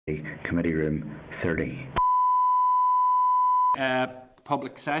Committee Room 30.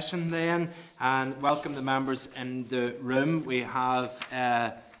 Public session then, and welcome the members in the room. We have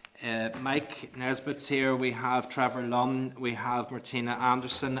Mike Nesbitt's here, we have Trevor Lunn, we have Martina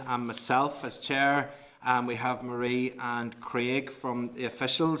Anderson and myself as chair, and we have Marie and Craig from the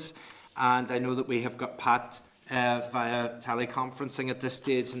officials, and I know that we have got Pat via teleconferencing at this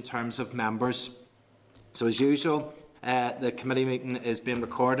stage in terms of members. So as usual, the committee meeting is being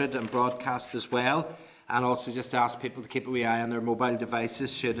recorded and broadcast as well, and also just to ask people to keep a wee eye on their mobile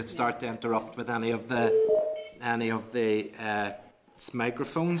devices should it start to interrupt with any of the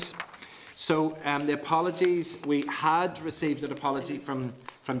microphones. So the apologies, we had received an apology from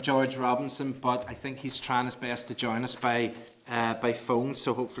George Robinson, but I think he's trying his best to join us by phone,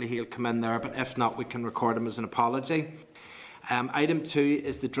 so hopefully he'll come in there, but if not, we can record him as an apology. Item 2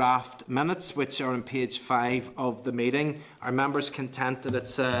 is the draft minutes, which are on page 5 of the meeting. Are members content that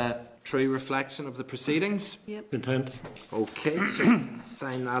it's a true reflection of the proceedings? Yep. Content. Okay, so we can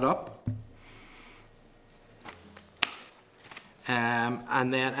sign that up.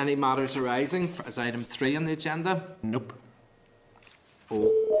 And then any matters arising as item 3 on the agenda? Nope.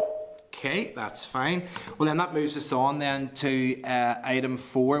 Okay, that's fine. Well, then that moves us on then to item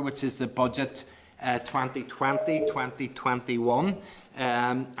 4, which is the budget 2020-2021,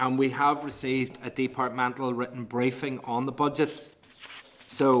 and we have received a departmental written briefing on the budget.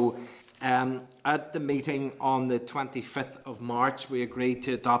 So at the meeting on the 25th of March, we agreed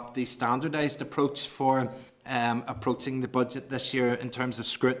to adopt the standardised approach for approaching the budget this year in terms of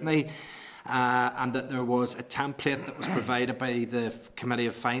scrutiny, and that there was a template that was provided by the Committee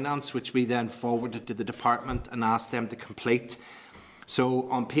of Finance, which we then forwarded to the department and asked them to complete. So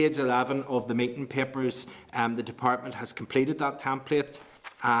on page 11 of the meeting papers, the department has completed that template,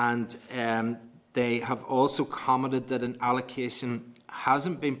 and they have also commented that an allocation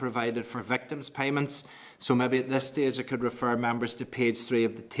hasn't been provided for victims' payments. So maybe at this stage I could refer members to page 3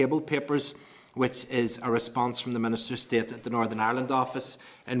 of the table papers, which is a response from the Minister of State at the Northern Ireland office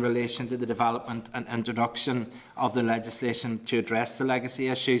in relation to the development and introduction of the legislation to address the legacy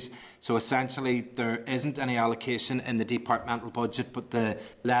issues. So essentially there isn't any allocation in the departmental budget, but the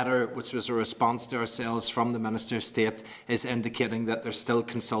letter, which was a response to ourselves from the Minister of State, is indicating that they're still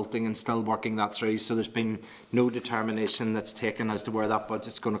consulting and still working that through. So there's been no determination that's taken as to where that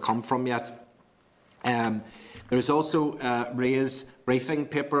budget's going to come from yet. There is also Rhea's briefing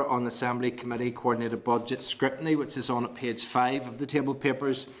paper on Assembly Committee Coordinated Budget Scrutiny, which is on at page 5 of the table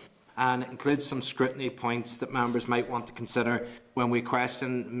papers, and it includes some scrutiny points that members might want to consider when we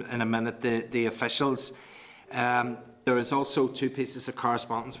question in a minute the officials. There is also 2 pieces of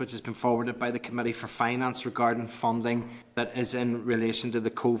correspondence which has been forwarded by the Committee for Finance regarding funding that is in relation to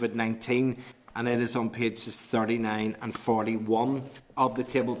the COVID-19, and it is on pages 39 and 41 of the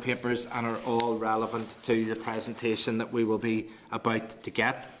table papers and are all relevant to the presentation that we will be about to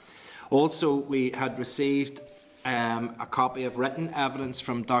get. Also, we had received a copy of written evidence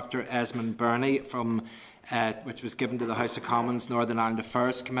from Dr Esmond Burney, which was given to the House of Commons Northern Ireland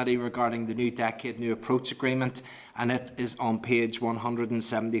Affairs Committee regarding the New Decade New Approach Agreement, and it is on page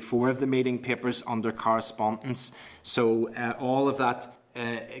 174 of the meeting papers under correspondence. So all of that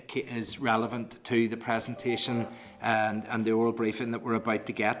is relevant to the presentation and the oral briefing that we're about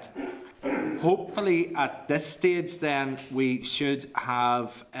to get. Hopefully at this stage then we should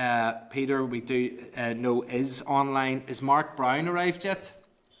have Peter, we do know is online. Is Mark Brown arrived yet?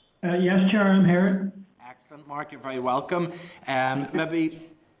 Yes, Chair, I'm here. Excellent, Mark, you're very welcome. Maybe,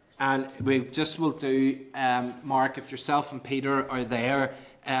 and we just will do, Mark, if yourself and Peter are there,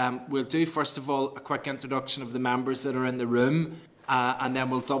 we'll do first of all a quick introduction of the members that are in the room. And then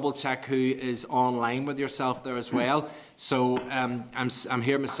we'll double check who is online with yourself there as well. So I'm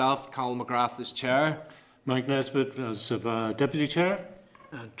here myself, Colin McGrath as chair. Mike Nesbitt as deputy chair.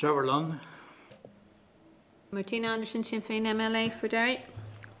 Trevor Lunn. Martina Anderson, Sinn Féin MLA for Derry.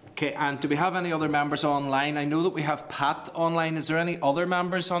 Okay, and do we have any other members online? I know that we have Pat online. Is there any other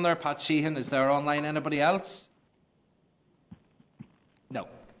members on there? Pat Sheehan, is there online? Anybody else? No.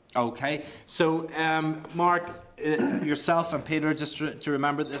 Okay. So, Mark, yourself and Peter, just to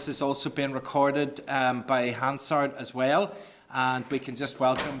remember, this is also being recorded by Hansard as well, and we can just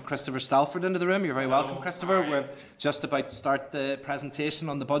welcome Christopher Stalford into the room. You're very welcome, Christopher. We're just about to start the presentation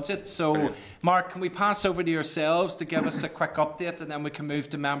on the budget. So, Mark, can we pass over to yourselves to give us a quick update, and then we can move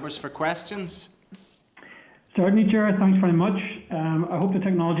to members for questions? Certainly, Chair. Thanks very much. I hope the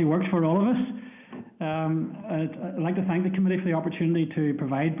technology works for all of us. I'd like to thank the committee for the opportunity to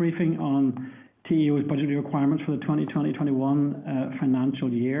provide briefing on TEO's budgetary requirements for the 2020-21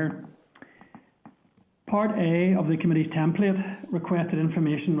 financial year. Part A of the committee's template requested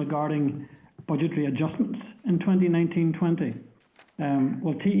information regarding budgetary adjustments in 2019-20.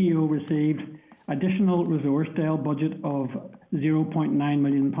 Well, TEO received additional Resourcedale budget of £0.9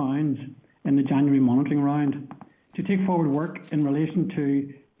 million in the January monitoring round to take forward work in relation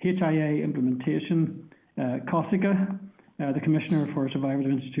to HIA implementation, COSICA, the Commissioner for Survivors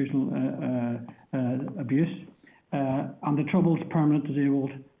of Institutional Abuse, and the Troubles Permanent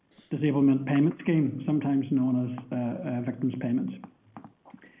Disablement Payment Scheme, sometimes known as Victims Payments.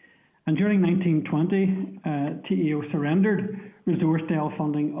 And during 1920, TEO surrendered Resourcedale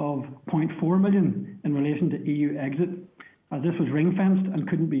funding of £0.4 million in relation to EU exit, as this was ring-fenced and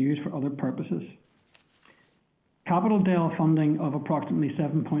couldn't be used for other purposes. Capitaldale funding of approximately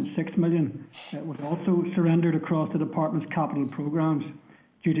 £7.6 million was also surrendered across the Department's capital programmes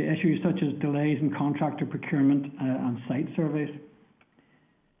due to issues such as delays in contractor procurement and site surveys.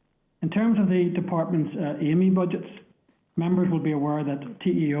 In terms of the Department's AME budgets, members will be aware that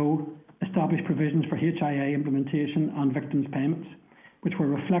TEO established provisions for HIA implementation and victims payments, which were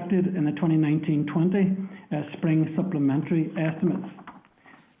reflected in the 2019-20 spring supplementary estimates.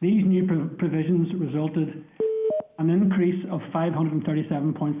 These new provisions resulted in an increase of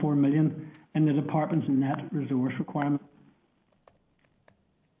 £537.4 million in the Department's net resource requirement.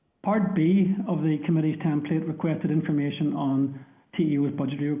 Part B of the committee's template requested information on TEO's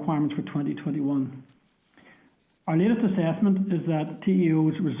budgetary requirements for 2021. Our latest assessment is that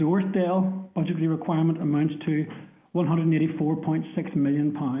TEO's Resourcedale budgetary requirement amounts to £184.6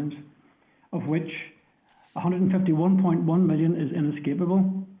 million, of which £151.1 million is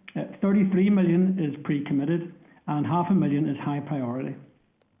inescapable, £33 million is pre-committed, and £500,000 is high priority.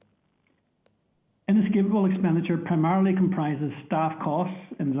 Inescapable expenditure primarily comprises staff costs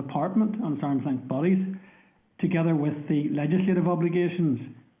in the Department and its arm's length bodies, together with the legislative obligations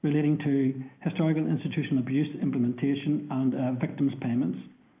relating to historical institutional abuse implementation and victims payments.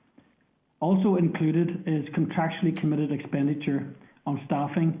 Also included is contractually committed expenditure on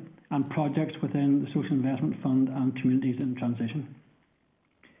staffing and projects within the Social Investment Fund and Communities in Transition.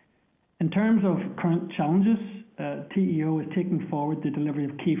 In terms of current challenges, TEO is taking forward the delivery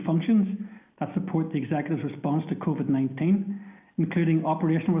of key functions that support the Executive's response to COVID-19, including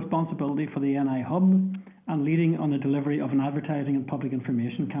operational responsibility for the NI Hub and leading on the delivery of an advertising and public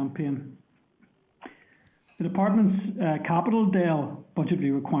information campaign. The Department's Capitaldale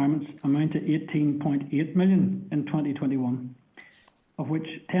budgetary requirements amount to £18.8 million in 2021, of which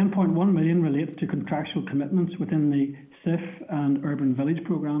 £10.1 million relates to contractual commitments within the SIF and Urban Village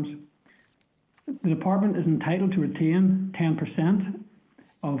programmes. The Department is entitled to retain 10%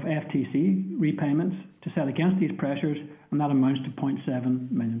 of FTC repayments to set against these pressures, and that amounts to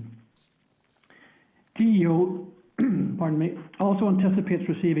 £0.7 million. TEO also anticipates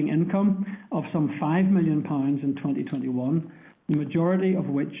receiving income of some £5 million in 2021, the majority of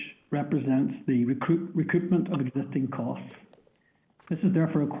which represents the recoupment of existing costs. This is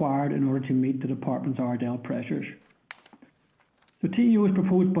therefore required in order to meet the Department's Ardell pressures. So TEO's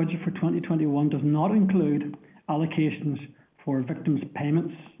proposed budget for 2021 does not include allocations for victims'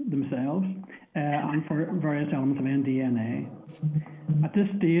 payments themselves and for various elements of NDNA. At this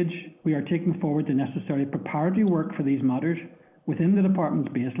stage, we are taking forward the necessary preparatory work for these matters within the Department's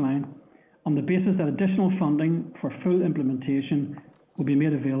baseline on the basis that additional funding for full implementation will be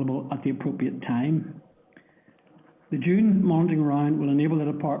made available at the appropriate time. The June monitoring round will enable the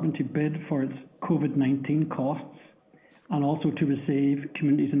Department to bid for its COVID-19 costs and also to receive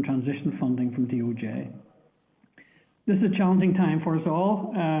Communities in Transition funding from DOJ. This is a challenging time for us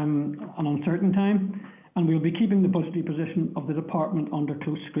all, an uncertain time, and we will be keeping the budgetary position of the Department under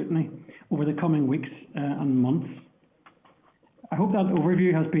close scrutiny over the coming weeks and months. I hope that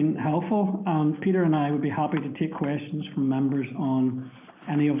overview has been helpful, and Peter and I would be happy to take questions from members on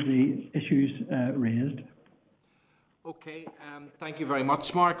any of the issues raised. Okay, thank you very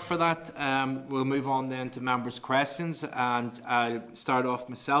much, Mark, for that. We'll move on then to members' questions, and I'll start off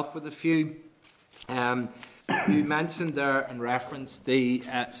myself with a few. You mentioned there in reference the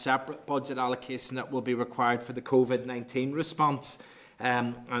separate budget allocation that will be required for the COVID-19 response,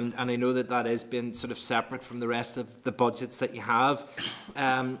 and I know that that has been sort of separate from the rest of the budgets that you have.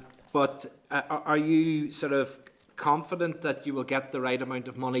 But are you sort of confident that you will get the right amount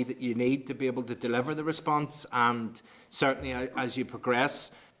of money that you need to be able to deliver the response? And certainly as you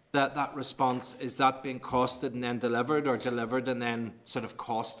progress, that response, is that being costed and then delivered, or delivered and then sort of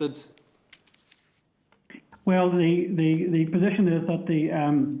costed? Well, the position is that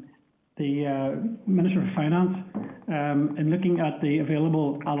the Minister of Finance, in looking at the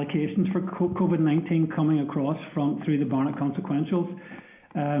available allocations for COVID-19 coming across through the Barnett consequentials,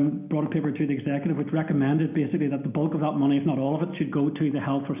 brought a paper to the executive which recommended basically that the bulk of that money, if not all of it, should go to the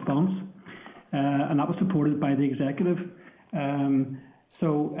health response, and that was supported by the executive.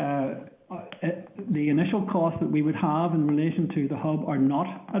 The initial costs that we would have in relation to the hub are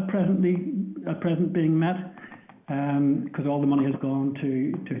not at present being met, because all the money has gone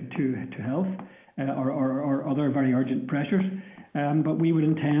to health or other very urgent pressures. But we would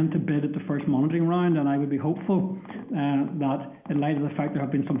intend to bid at the first monitoring round, and I would be hopeful that, in light of the fact there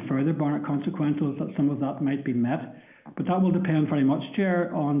have been some further Barnett consequences, that some of that might be met. But that will depend very much,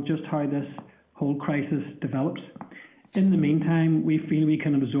 Chair, on just how this whole crisis develops. In the meantime, we feel we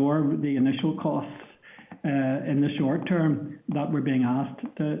can absorb the initial costs in the short term that we're being asked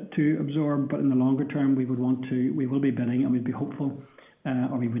to absorb, but in the longer term, we will be bidding, and we'd be hopeful,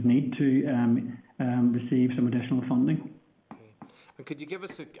 or we would need to receive some additional funding. And could you give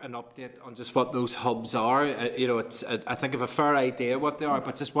us an update on just what those hubs are? It's I think of a fair idea what they are,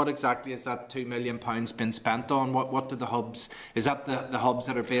 but just what exactly is that £2 million been spent on? What do the hubs? Is that the hubs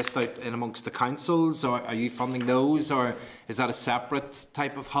that are based out in amongst the councils, or are you funding those, or is that a separate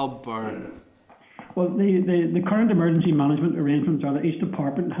type of hub? Or well, the current emergency management arrangements are that each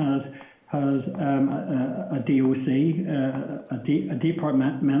department has a DOC, a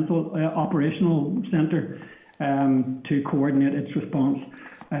departmental operational centre, to coordinate its response.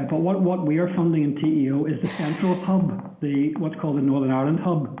 But what we are funding in TEO is the central hub, what's called the Northern Ireland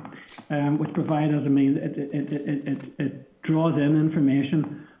hub, which provides as a means, it draws in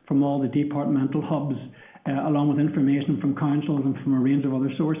information from all the departmental hubs, along with information from councils and from a range of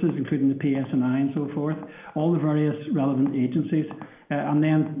other sources, including the PSNI and so forth, all the various relevant agencies, and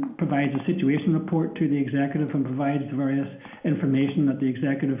then provides a situation report to the executive and provides the various information that the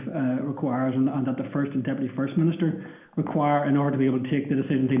executive requires and that the First and Deputy First Minister require in order to be able to take the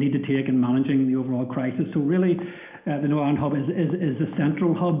decisions they need to take in managing the overall crisis. So really, the Northern Hub is the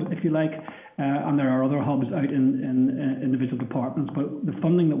central hub, if you like, and there are other hubs out in individual departments, but the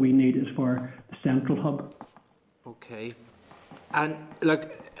funding that we need is for the central hub. Okay. And look,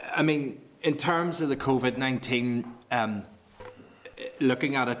 I mean, in terms of the COVID-19,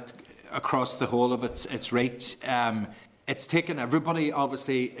 looking at it across the whole of its reach, it's taken everybody,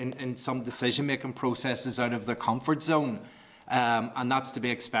 obviously, in some decision-making processes out of their comfort zone, and that's to be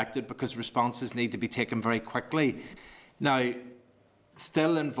expected because responses need to be taken very quickly. Now,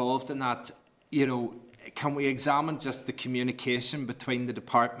 still involved in that, can we examine just the communication between the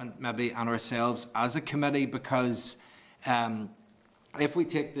department maybe and ourselves as a committee? Because if we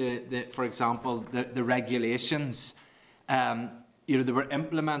take for example, the regulations, they were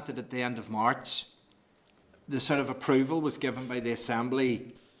implemented at the end of March. The sort of approval was given by the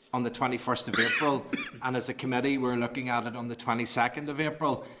Assembly on the 21st of April, and as a committee we're looking at it on the 22nd of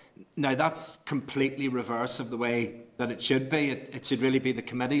April. Now that's completely reverse of the way that it should be. It should really be the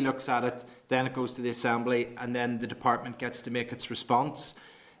committee looks at it, then it goes to the Assembly, and then the department gets to make its response.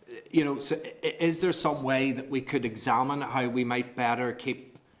 So is there some way that we could examine how we might better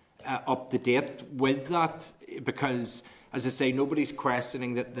keep up to date with that? Because, as I say, nobody's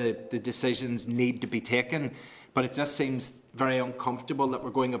questioning that the decisions need to be taken, but it just seems very uncomfortable that we're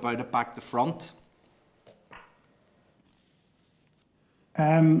going about it back to front.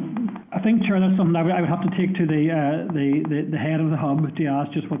 I think, Chair, that's something I would have to take to the head of the hub to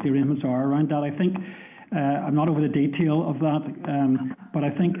ask just what the arrangements are around that. I think I'm not over the detail of that, but I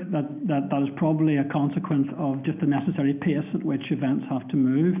think that is probably a consequence of just the necessary pace at which events have to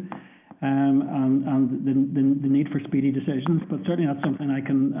move. And the need for speedy decisions, but certainly that's something I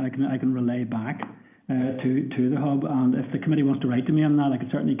can relay back to the hub. And if the committee wants to write to me on that, I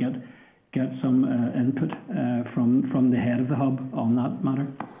could certainly get some input from the head of the hub on that matter.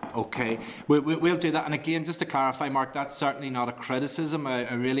 Okay, we'll do that. And again, just to clarify, Mark, that's certainly not a criticism.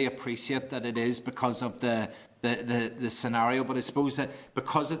 I really appreciate that it is because of the scenario, but I suppose that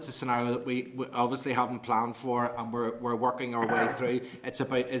because it's a scenario that we obviously haven't planned for and we're working our way through, it's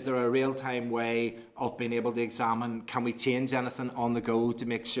about, is there a real-time way of being able to examine, can we change anything on the go to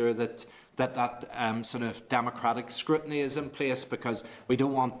make sure that sort of democratic scrutiny is in place, because we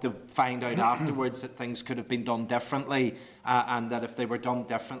don't want to find out afterwards that things could have been done differently, and that if they were done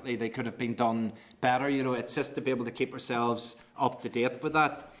differently they could have been done better. It's just to be able to keep ourselves up to date with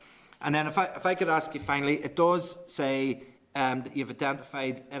that. And then if I could ask you finally, it does say that you've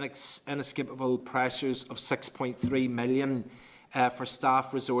identified inescapable pressures of 6.3 million for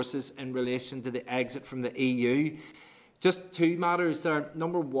staff resources in relation to the exit from the EU. Just two matters there.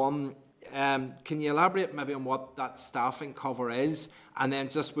 Number one, can you elaborate maybe on what that staffing cover is? And then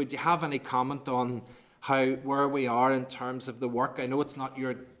just would you have any comment on where we are in terms of the work. I know it's not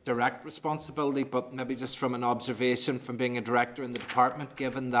your direct responsibility, but maybe just from an observation from being a director in the department,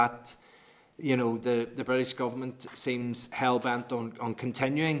 given that the British government seems hell-bent on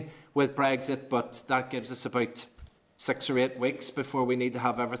continuing with Brexit, but that gives us about 6 or 8 weeks before we need to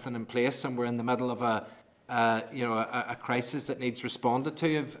have everything in place, and we're in the middle of a crisis that needs responded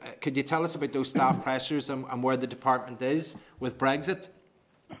to. Could you tell us about those staff pressures and where the department is with Brexit?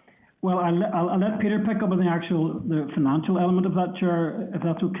 Well, I'll let Peter pick up on the financial element of that, Chair, if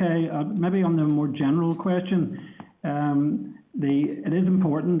that's okay. Maybe on the more general question, it is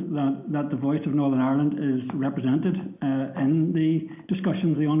important that the voice of Northern Ireland is represented in the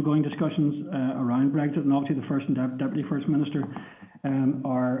ongoing discussions around Brexit, and obviously the First and Deputy First Minister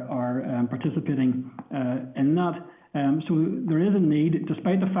are participating in that. So there is a need,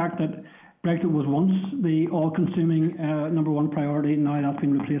 despite the fact that Brexit was once the all-consuming number one priority. Now that's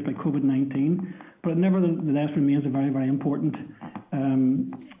been replaced by COVID-19, but it nevertheless remains a very, very important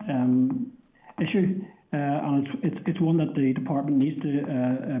issue, and it's one that the department needs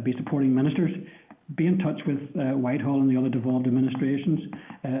to be supporting ministers, be in touch with Whitehall and the other devolved administrations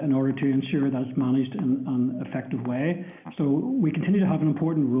in order to ensure that it's managed in an effective way. So we continue to have an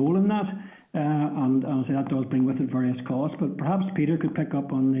important role in that, and so that does bring with it various costs. But perhaps Peter could pick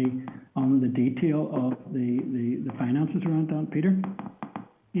up on the detail of the finances around that. Peter?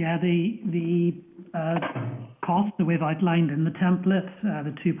 Yeah, the cost that we've outlined in the template,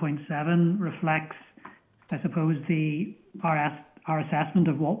 the 2.7, reflects, I suppose, our assessment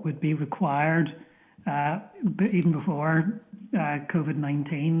of what would be required even before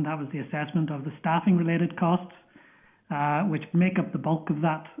COVID-19. That was the assessment of the staffing-related costs, which make up the bulk of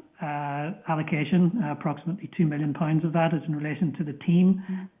that allocation. Approximately £2 million of that is in relation to the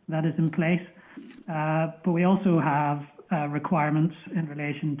team that is in place. But we also have requirements in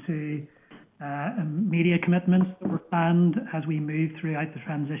relation to media commitments that were planned as we move throughout the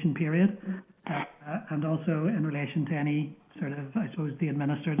transition period, and also in relation to any sort of, I suppose, the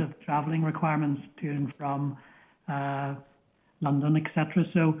administrative travelling requirements to and from London, etc.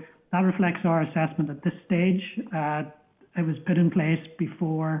 So that reflects our assessment at this stage. It was put in place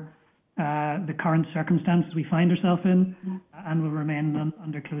before the current circumstances we find ourselves in, and will remain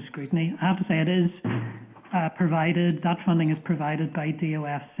under close scrutiny. I have to say it is provided, that funding is provided by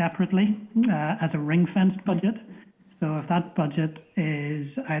DOF separately as a ring-fenced budget. So if that budget is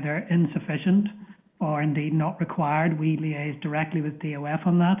either insufficient or indeed not required, we liaise directly with DOF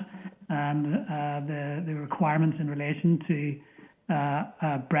on that, and the requirements in relation to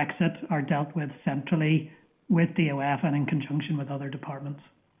Brexit are dealt with centrally with DOF and in conjunction with other departments.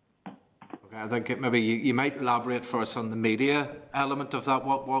 Okay, I think maybe you might elaborate for us on the media element of that.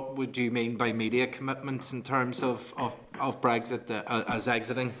 What would you mean by media commitments in terms of Brexit as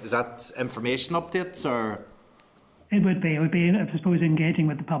exiting? Is that information updates or...? It would be, I suppose, engaging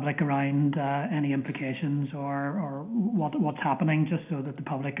with the public around any implications or what's happening, just so that the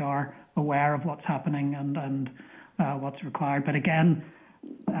public are aware of what's happening and what's required. But again,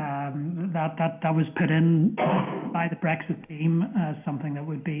 that was put in by the Brexit team as something that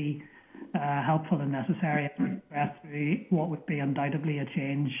would be helpful and necessary to progress through what would be undoubtedly a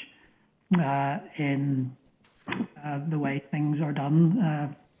change in the way things are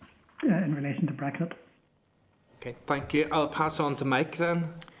done in relation to Brexit. Okay, thank you. I'll pass on to Mike then.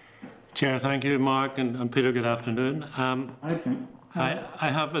 Chair, thank you, Mark, and Peter, good afternoon. I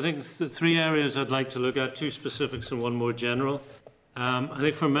have, I think, 3 areas I'd like to look at, 2 specifics and 1 more general. I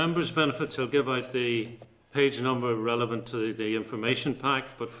think for members' benefits, I'll give out the page number relevant to the information pack,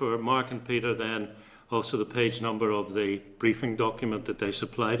 but for Mark and Peter then, also the page number of the briefing document that they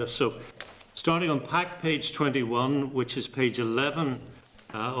supplied us. So, starting on pack page 21, which is page 11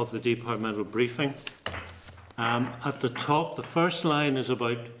 of the departmental briefing. At the top, the first line is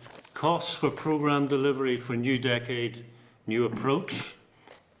about costs for programme delivery for New Decade, New Approach.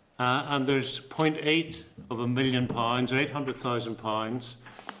 And there's 0.8 of £1 million, or £800,000,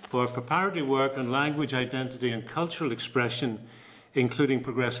 for preparatory work on language, identity and cultural expression, including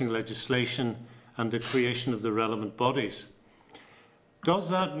progressing legislation and the creation of the relevant bodies. Does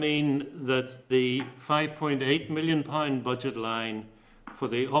that mean that the £5.8 million budget line for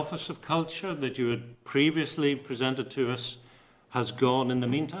the Office of Culture that you had previously presented to us has gone in the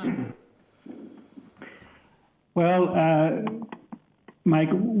meantime? Well, Mike,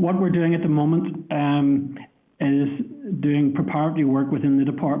 what we're doing at the moment is doing preparatory work within the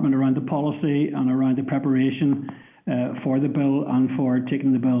department around the policy and around the preparation for the bill and for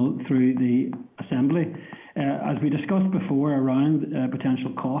taking the bill through the Assembly. As we discussed before around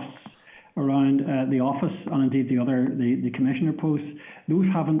potential costs around the office and indeed the commissioner posts, those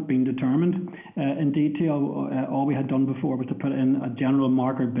haven't been determined in detail. All we had done before was to put in a general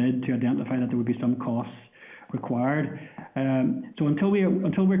marker bid to identify that there would be some costs required. So until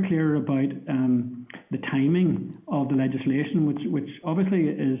we're clear about the timing of the legislation, which obviously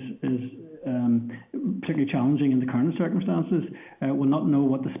is particularly challenging in the current circumstances, we'll not know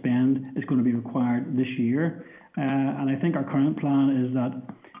what the spend is going to be required this year. And I think our current plan is that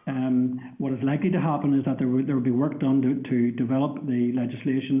what is likely to happen is that there will be work done to develop the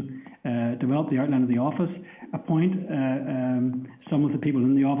legislation, develop the outline of the office, appoint some of the people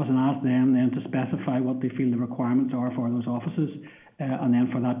in the office and ask them then to specify what they feel the requirements are for those offices, and then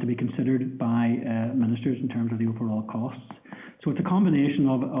for that to be considered by ministers in terms of the overall costs. So it's a combination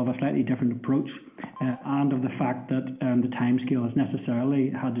of a slightly different approach and of the fact that the timescale has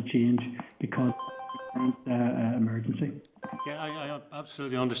necessarily had to change because of the current emergency. Yeah, I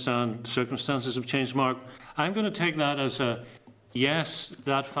absolutely understand circumstances have changed, Mark. I'm going to take that as a yes,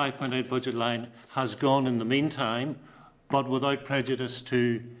 that 5.8 budget line has gone in the meantime, but without prejudice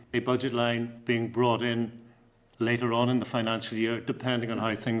to a budget line being brought in later on in the financial year, depending on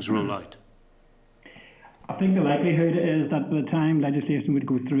how things roll out. I think the likelihood is that by the time legislation would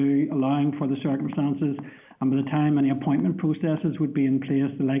go through, allowing for the circumstances, and by the time any appointment processes would be in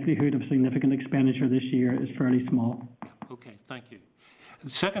place, the likelihood of significant expenditure this year is fairly small. Okay, thank you. The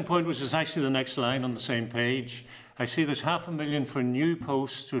second point, which is actually the next line on the same page, I see there's £500,000 for new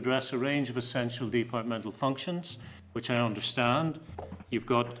posts to address a range of essential departmental functions, which I understand. You've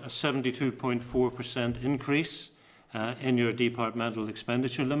got a 72.4% increase in your departmental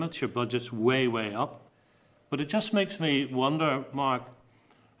expenditure limits. Your budget's way, way up. But it just makes me wonder, Mark,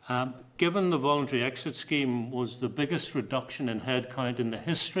 given the voluntary exit scheme was the biggest reduction in headcount in the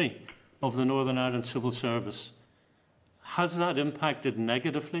history of the Northern Ireland Civil Service, has that impacted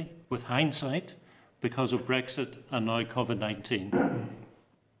negatively, with hindsight, because of Brexit and now COVID-19?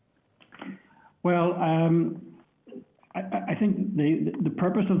 Well, I think the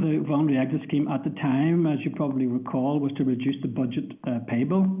purpose of the voluntary exit scheme at the time, as you probably recall, was to reduce the budget pay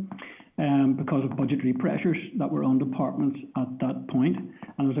bill because of budgetary pressures that were on departments at that point.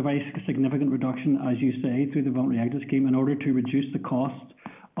 And there was a very significant reduction, as you say, through the voluntary exit scheme in order to reduce the cost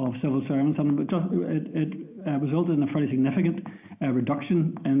of civil servants, and it resulted in a fairly significant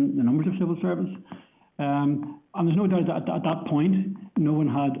reduction in the numbers of civil servants. And there's no doubt that at that point, no one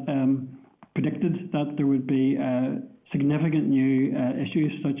had predicted that there would be significant new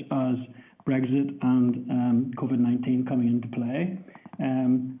issues such as Brexit and COVID-19 coming into play.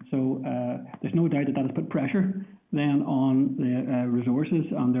 So there's no doubt that that has put pressure then on the resources,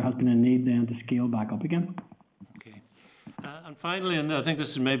 and there has been a need then to scale back up again. And finally, and I think this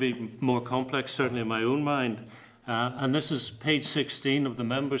is maybe more complex, certainly in my own mind, and this is page 16 of the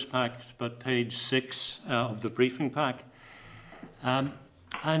members' pack, but page 6 of the briefing pack.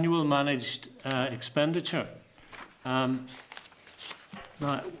 Annual managed expenditure. Now,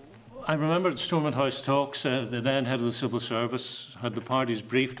 I remember at Stormont House talks, the then head of the Civil Service had the parties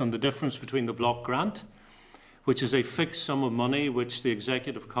briefed on the difference between the block grant, which is a fixed sum of money which the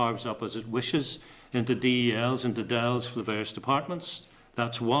executive carves up as it wishes into DELs, into DELs for the various departments.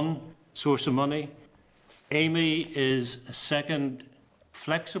 That's one source of money. Amy is a second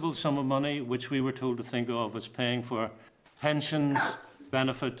flexible sum of money, which we were told to think of as paying for pensions,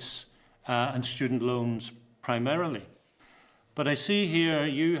 benefits, and student loans primarily. But I see here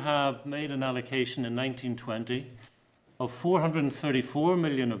you have made an allocation in 1920 of 434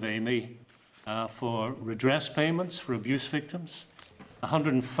 million of Amy for redress payments for abuse victims,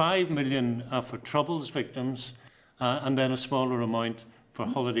 105 million for troubles victims, and then a smaller amount for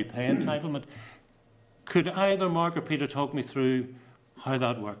holiday pay entitlement. Could either Mark or Peter talk me through how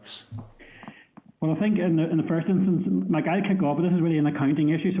that works? Well, I think in the first instance, Mike, I'll kick off, but this is really an accounting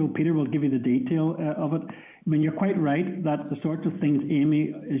issue, so Peter will give you the detail of it. I mean, you're quite right that the sorts of things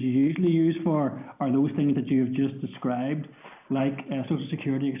Amy is usually used for are those things that you have just described, like social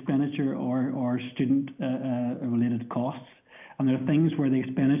security expenditure or student-related costs. And there are things where the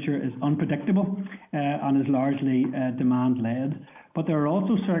expenditure is unpredictable and is largely demand-led. But there are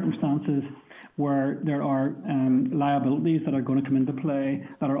also circumstances where there are liabilities that are going to come into play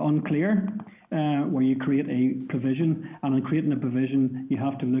that are unclear, where you create a provision, and in creating a provision you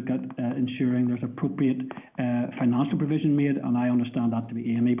have to look at ensuring there's appropriate financial provision made, and I understand that to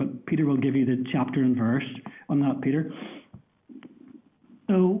be Amy, but Peter will give you the chapter and verse on that. Peter?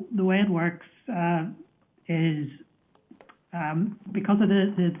 So the way it works is because of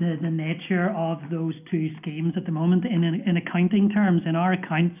the nature of those two schemes at the moment, in accounting terms, in our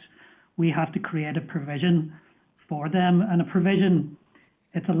accounts, we have to create a provision for them, and a provision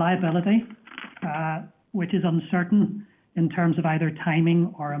it's a liability, which is uncertain in terms of either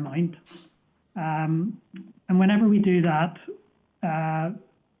timing or amount. And whenever we do that,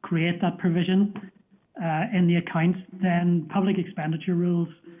 create that provision in the accounts, then public expenditure rules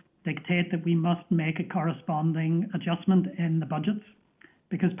dictate that we must make a corresponding adjustment in the budgets,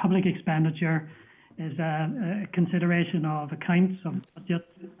 because public expenditure is a consideration of accounts, of budgets,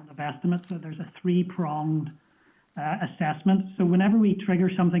 and of estimates. So there's a three-pronged assessment. So whenever we trigger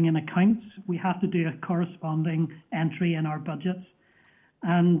something in accounts, we have to do a corresponding entry in our budgets.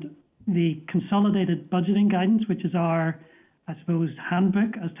 And the consolidated budgeting guidance, which is our, I suppose,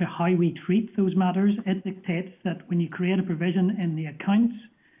 handbook as to how we treat those matters, it dictates that when you create a provision in the accounts,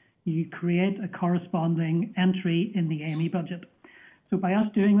 you create a corresponding entry in the AME budget. So by us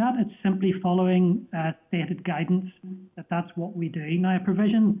doing that, it's simply following stated guidance that that's what we do. Now, a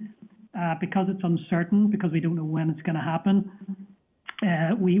provision, because it's uncertain, because we don't know when it's going to happen,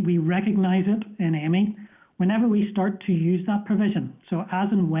 we recognise it in AME. Whenever we start to use that provision, so as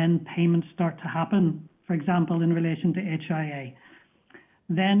and when payments start to happen, for example, in relation to HIA,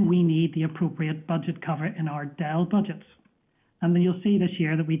 then we need the appropriate budget cover in our DEL budgets. And then you'll see this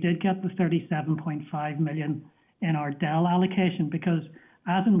year that we did get the 37.5 million in our DEL allocation, because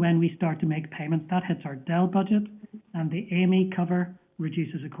as and when we start to make payments, that hits our DEL budget and the AME cover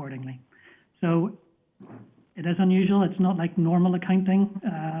reduces accordingly. So it is unusual. It's not like normal accounting,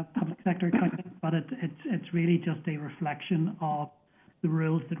 public sector accounting, but it's really just a reflection of the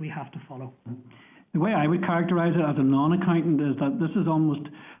rules that we have to follow. The way I would characterise it as a non-accountant is that this is almost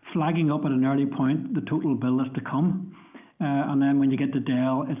flagging up at an early point the total bill that's to come. And then when you get to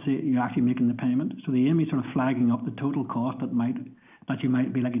DEL, you're actually making the payment. So the AME is sort of flagging up the total cost that you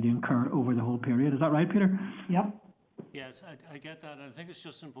might be likely to incur over the whole period. Is that right, Peter? Yep. Yes, I get that. I think it's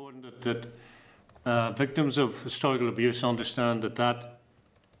just important that victims of historical abuse understand that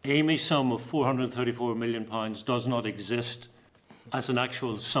AME sum of £434 million does not exist as an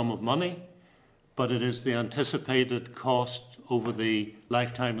actual sum of money, but it is the anticipated cost over the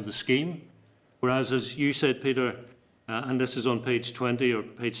lifetime of the scheme. Whereas, as you said, Peter, and this is on page 20 or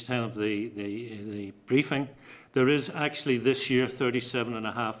page 10 of the briefing, there is actually this year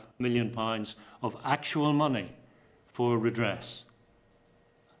 £37.5 million of actual money for redress.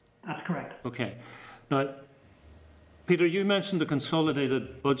 That's correct. Okay. Now, Peter, you mentioned the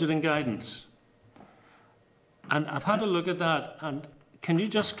consolidated budgeting guidance. And I've had a look at that, and can you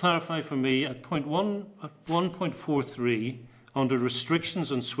just clarify for me at point 1.43 under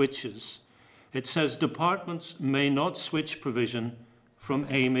restrictions and switches, it says departments may not switch provision from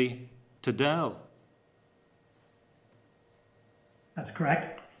AME to DEL. That's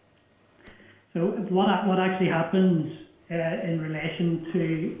correct. So what actually happens in relation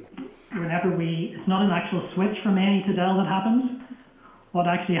to whenever it's not an actual switch from AME to DEL that happens. What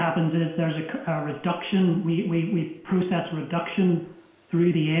actually happens is there's a reduction. We process reduction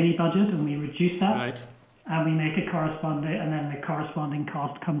through the AME budget and we reduce that. Right. And we make a corresponding, and then the corresponding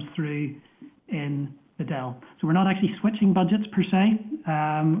cost comes through in the DEL. So we're not actually switching budgets per se.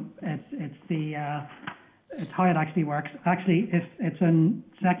 It's how it actually works. Actually, if it's in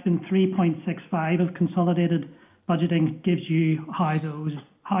section 3.65 of consolidated budgeting, gives you how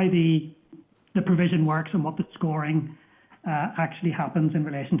the provision works and what the scoring actually happens in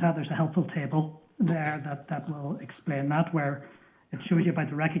relation to that. There's a helpful table there that will explain that, where it shows you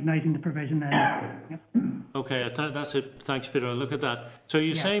about recognising the provision. Okay, that's it. Thanks, Peter. I'll look at that. So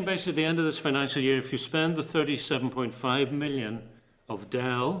you're saying basically at the end of this financial year, if you spend the 37.5 million of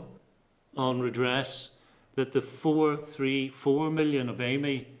DEL on redress, that the 434 million of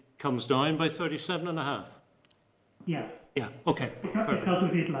AME comes down by 37.5? Yes. Yeah, okay. Because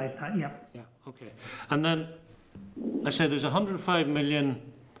we've utilised that, yeah. Yeah, okay. And then I said there's 105 million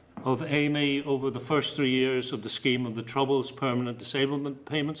of AME over the first 3 years of the scheme of the Troubles Permanent Disablement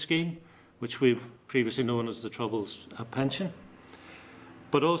Payment Scheme, which we've previously known as the Troubles pension.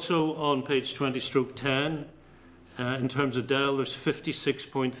 But also on page 20/10, in terms of DEL, there's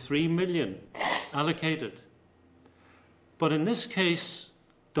 56.3 million allocated. But in this case,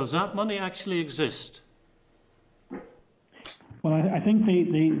 does that money actually exist? Well, I think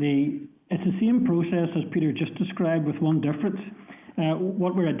it's the same process as Peter just described, with one difference.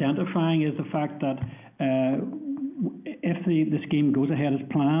 What we're identifying is the fact that if the scheme goes ahead as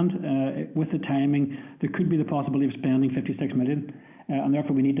planned, with the timing, there could be the possibility of spending 56 million, and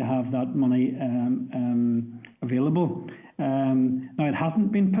therefore we need to have that money available. Now, it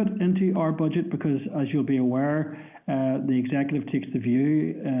hasn't been put into our budget because, as you'll be aware, the executive takes the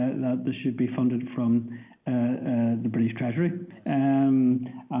view that this should be funded from the British Treasury, and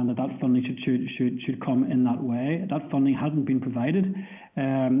that funding should come in that way. That funding hasn't been provided.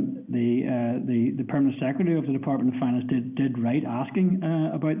 The Permanent Secretary of the Department of Finance did write asking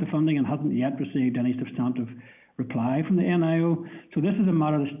about the funding and hasn't yet received any substantive reply from the NIO. So this is a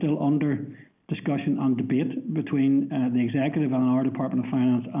matter that's still under discussion and debate between the Executive and our Department of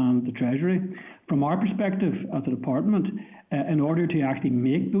Finance and the Treasury. From our perspective as a department, in order to actually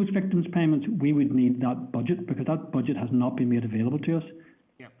make those victims' payments, we would need that budget, because that budget has not been made available to us.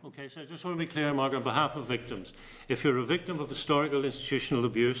 Yeah, okay, so I just want to be clear, Mark, on behalf of victims. If you're a victim of historical institutional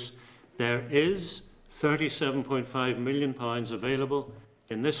abuse, there is £37.5 million available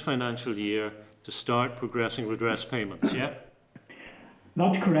in this financial year to start progressing redress payments, yeah?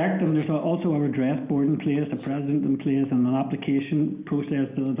 That's correct, and there's also a redress board in place, a president in place, and an application process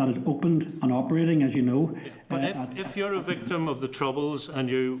that is opened and operating, as you know. Yeah, but if you're a victim of the Troubles and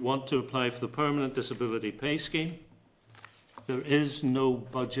you want to apply for the Permanent Disability Pay Scheme, there is no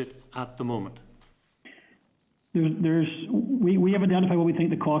budget at the moment. We have identified what we think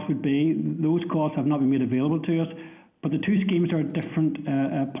the cost would be. Those costs have not been made available to us, but the two schemes are at different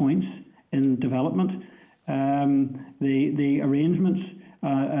points in development. The arrangements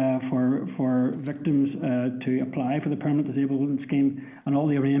for victims to apply for the Permanent Disablement Scheme and all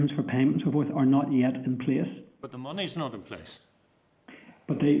the arrangements for payment and so forth are not yet in place. But the money's not in place.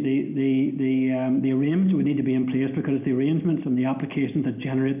 But the arrangements would need to be in place, because it's the arrangements and the applications that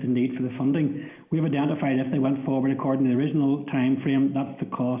generate the need for the funding. We've identified, if they went forward according to the original time frame, that's the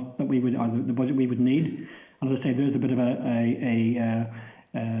cost that we would, or the budget we would need. And as I say, there's a bit of a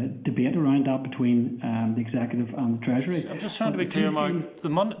debate around that between the Executive and the Treasury. I'm just trying to be clear, Mark. The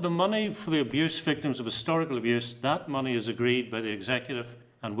money for the abuse victims of historical abuse, that money is agreed by the Executive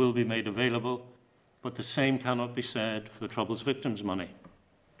and will be made available, but the same cannot be said for the Troubles victims' money.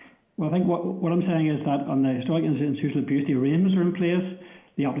 Well, I think what I'm saying is that on the historic institutional abuse, the arrangements are in place,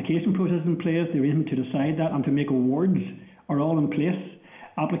 the application process is in place, the arrangement to decide that and to make awards are all in place.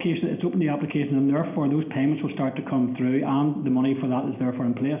 It's open the application, and therefore those payments will start to come through, and the money for that is therefore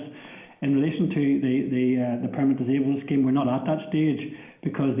in place. In relation to the Permanent Disablement Scheme, we're not at that stage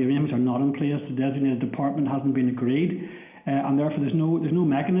because the arrangements are not in place. The designated department hasn't been agreed, and therefore there's no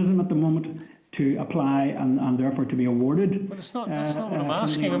mechanism at the moment to apply and therefore to be awarded. But that's not what I'm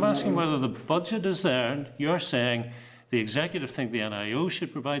asking. I'm asking whether the budget is there, and you're saying the Executive think the NIO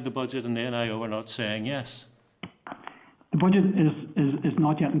should provide the budget, and the NIO are not saying yes. The budget is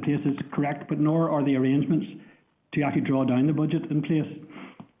not yet in place, is correct, but nor are the arrangements to actually draw down the budget in place.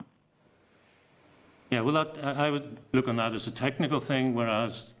 Yeah, well, I would look on that as a technical thing,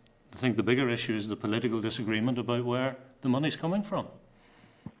 whereas I think the bigger issue is the political disagreement about where the money's coming from.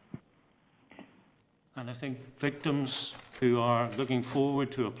 And I think victims who are looking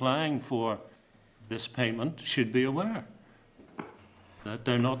forward to applying for this payment should be aware that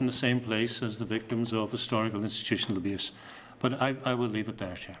they're not in the same place as the victims of historical institutional abuse. But I will leave it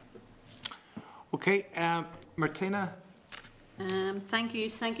there, Chair. Okay, Martina. Thank you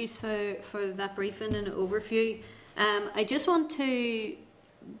for that briefing and overview. I just want to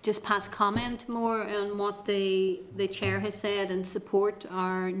pass comment more on what the Chair has said and support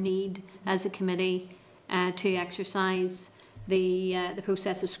our need as a committee to exercise the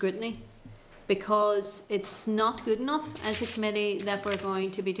process of scrutiny, because it's not good enough as a committee that we're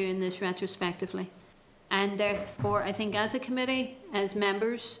going to be doing this retrospectively. And therefore, I think as a committee, as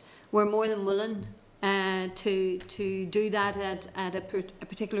members, we're more than willing to do that at a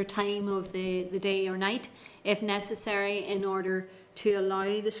particular time of the day or night, if necessary, in order to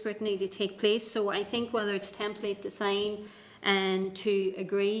allow the scrutiny to take place. So I think whether it's template to sign and to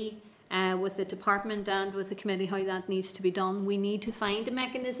agree with the department and with the committee how that needs to be done, we need to find a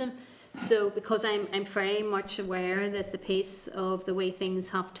mechanism. So, because I'm very much aware that the pace of the way things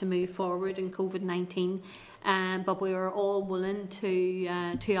have to move forward in COVID-19, but we are all willing to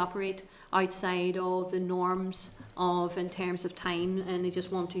operate outside of the norms in terms of time, and I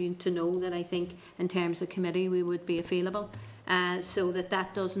just want you to know that I think in terms of committee we would be available, so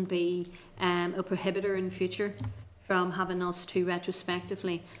that doesn't be a prohibitor in future from having us to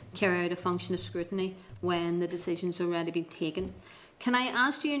retrospectively carry out a function of scrutiny when the decision's already been taken. Can I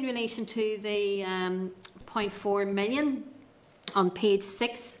ask you in relation to the 0.4 million on page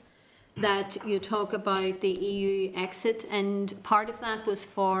 6 that you talk about the EU exit, and part of that was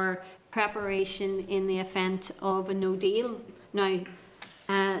for preparation in the event of a no deal. Now,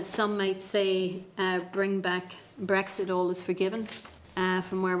 some might say bring back Brexit, all is forgiven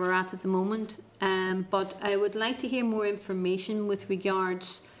from where we're at the moment, but I would like to hear more information with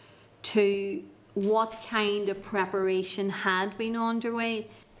regards to what kind of preparation had been underway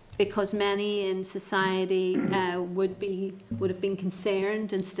because many in society would have been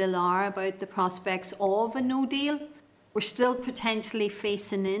concerned and still are about the prospects of a no deal. We're still potentially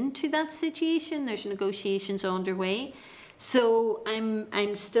facing into that situation. There's negotiations underway. So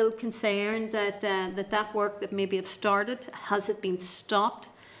I'm still concerned that that work that maybe have started, has it been stopped?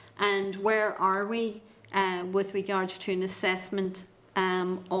 And where are we with regards to an assessment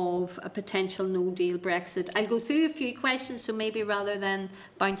of a potential no-deal Brexit? I'll go through a few questions, so maybe rather than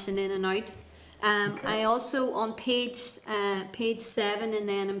bouncing in and out. I also, on page 7 and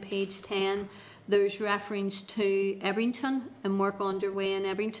then on page 10, there's reference to Ebrington and work underway in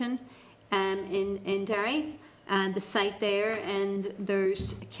Ebrington in Derry. And the site there, and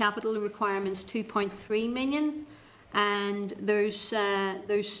there's capital requirements 2.3 million, and there's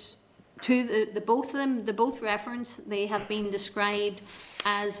two, both of them, both reference, they have been described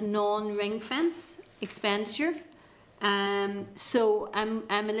as non-ring fence expenditure. So I'm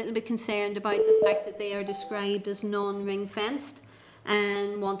a little bit concerned about the fact that they are described as non-ring fenced,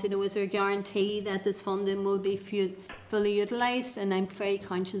 and want to know, is there a guarantee that this funding will be fully utilised? And I'm very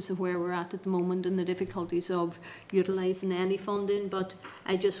conscious of where we're at the moment and the difficulties of utilising any funding, but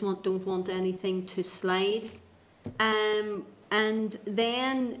I just don't want anything to slide. And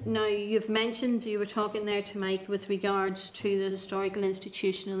then, now you've mentioned, you were talking there to Mike with regards to the historical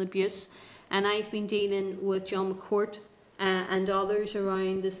institutional abuse, and I've been dealing with John McCourt and others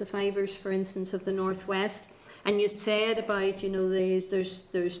around the survivors, for instance, of the North West. And you said about, you know,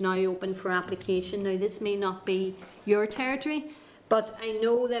 there's now open for application. Now, this may not be your territory, but I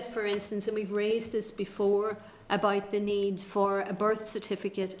know that, for instance, and we've raised this before, about the need for a birth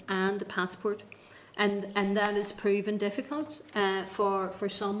certificate and a passport, and that is proven difficult for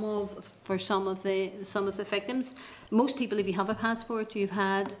some of the victims. Most people, if you have a passport, you've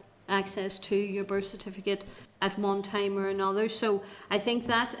had access to your birth certificate at one time or another. So I think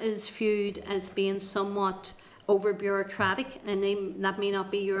that is viewed as being somewhat over bureaucratic, and that may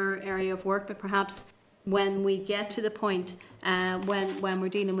not be your area of work, but perhaps when we get to the point when we're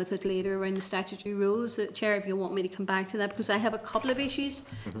dealing with it later around the statutory rules, Chair, if you want me to come back to that, because I have a couple of issues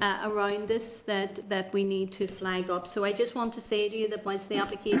around this that we need to flag up. So I just want to say to you that once the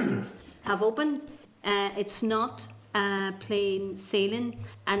applications have opened, it's not plain sailing,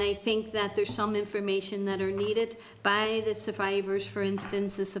 and I think that there's some information that are needed by the survivors, for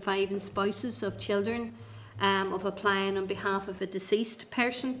instance, the surviving spouses of children of applying on behalf of a deceased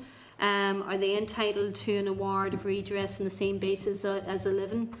person. Are they entitled to an award of redress on the same basis as a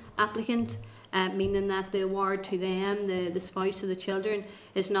living applicant, meaning that the award to them, the spouse of the children,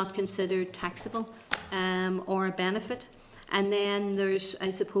 is not considered taxable or a benefit? And then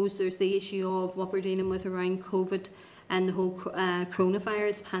I suppose there's the issue of what we're dealing with around COVID and the whole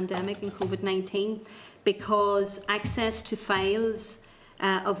coronavirus pandemic and COVID-19, because access to files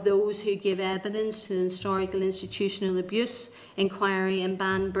of those who give evidence to historical institutional abuse inquiry in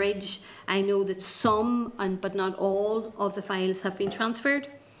Banbridge, I know that some, but not all, of the files have been transferred.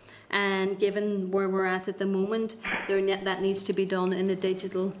 And given where we're at the moment, that needs to be done in a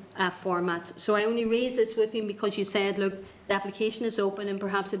digital format. So I only raise this with you because you said, look, the application is open, and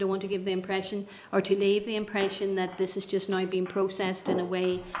perhaps I don't want to give the impression or to leave the impression that this is just now being processed in a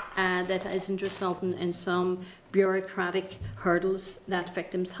way that isn't resulting in some bureaucratic hurdles that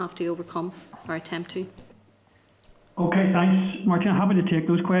victims have to overcome or attempt to. Okay, thanks, Martin. I'm happy to take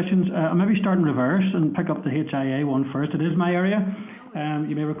those questions. I'll maybe start in reverse and pick up the HIA one first. It is my area.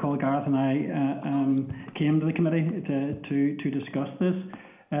 You may recall Gareth and I came to the committee to discuss this.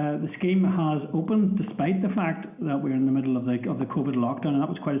 The scheme has opened despite the fact that we're in the middle of the COVID lockdown, and that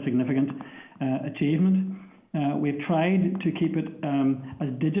was quite a significant achievement. We've tried to keep it as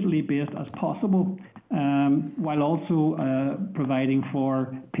digitally based as possible, while also providing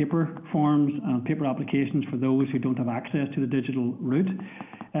for paper forms and paper applications for those who don't have access to the digital route.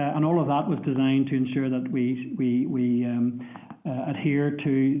 And all of that was designed to ensure that we adhere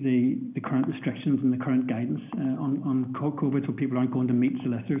to the current restrictions and the current guidance on COVID, so people aren't going to meet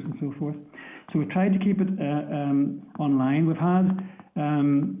solicitors and so forth. So we've tried to keep it online. We've had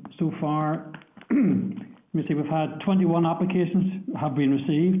so far, we've had 21 applications have been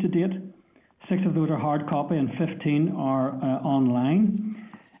received to date. 6 of those are hard copy and 15 are online.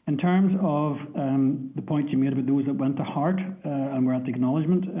 In terms of the point you made about those that went to heart and were at the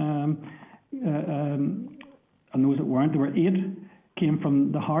acknowledgement, and those that weren't, there were 8 came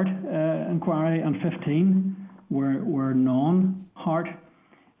from the heart inquiry and 15 were non-heart.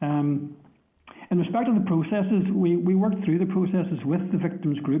 In respect of the processes, we worked through the processes with the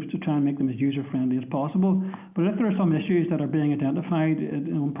victims groups to try and make them as user-friendly as possible. But if there are some issues that are being identified, it's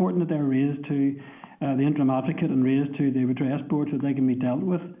important that they're raised to the interim advocate and raised to the redress board so they can be dealt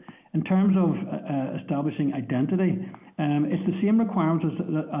with. In terms of establishing identity, it's the same requirements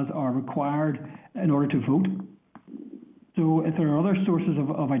as are required in order to vote. So if there are other sources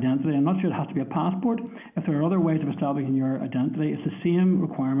of identity, I'm not sure it has to be a passport. If there are other ways of establishing your identity, it's the same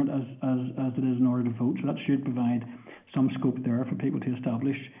requirement as it is in order to vote. So that should provide some scope there for people to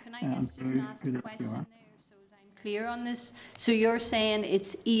establish. Can I just ask a question there so I'm clear on this? So you're saying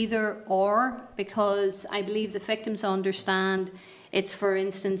it's either or, because I believe the victims understand it's, for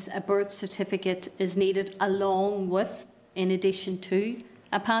instance, a birth certificate is needed along with, in addition to,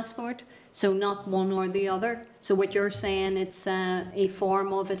 a passport, so not one or the other. So what you're saying, it's a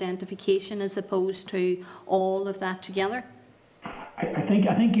form of identification as opposed to all of that together?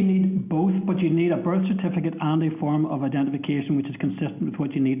 I think you need both, but you need a birth certificate and a form of identification which is consistent with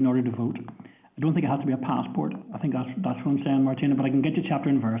what you need in order to vote. I don't think it has to be a passport. I think that's what I'm saying, Martina, but I can get you chapter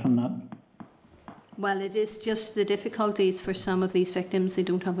and verse on that. Well, it is just the difficulties for some of these victims. They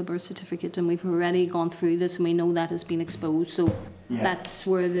don't have a birth certificate, and we've already gone through this and we know that has been exposed. So that's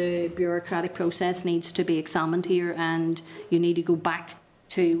where the bureaucratic process needs to be examined here, and you need to go back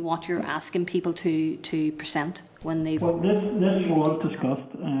to what you're asking people to present when they've... Well, this was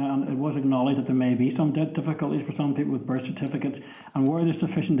discussed and it was acknowledged that there may be some difficulties for some people with birth certificates, and where there's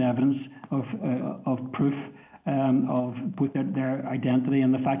sufficient evidence of proof of both their identity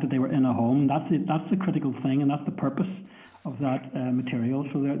and the fact that they were in a home, that's the critical thing, and that's the purpose of that material.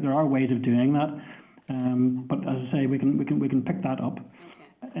 So there are ways of doing that, but as I say, we can pick that up.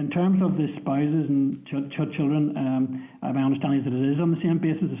 In terms of the spouses and children, my understanding is that it is on the same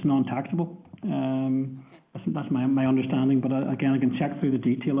basis. It's non-taxable. That's my understanding, but again, I can check through the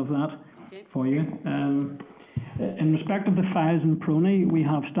detail of that for you. In respect of the files in Prony, we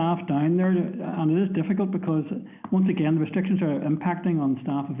have staff down there, and it is difficult because, once again, the restrictions are impacting on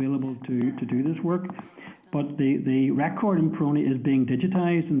staff available to do this work. But the record in Prony is being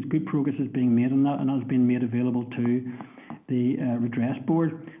digitised, and good progress is being made on that, and has been made available to the redress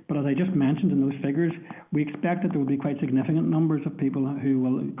board. But as I just mentioned in those figures, we expect that there will be quite significant numbers of people who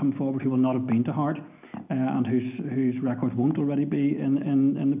will come forward who will not have been to Heart, and whose records won't already be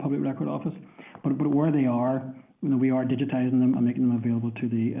in the Public Record Office. But where they are, we are digitising them and making them available to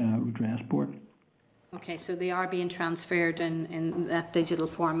the redress board. Okay, so they are being transferred in that digital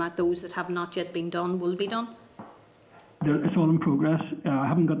format. Those that have not yet been done will be done? It's all in progress. I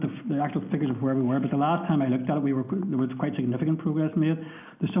haven't got the actual figures of where we were, but the last time I looked at it, there was quite significant progress made.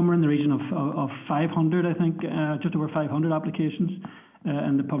 There's somewhere in the region of 500, I think, just over 500 applications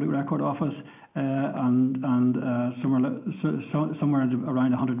in the Public Record Office, and somewhere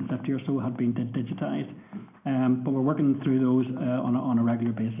around 150 or so have been digitised. But we're working through those on a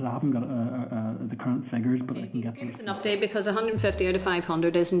regular basis. I haven't got the current figures, but I can get them. Give us an update, because 150 out of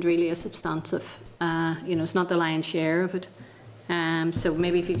 500 isn't really a substantive, it's not the lion's share of it. So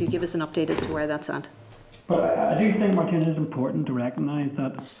maybe if you could give us an update as to where that's at. But I do think, Martina, it's important to recognise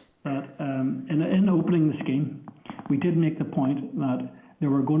that in opening the scheme, we did make the point that there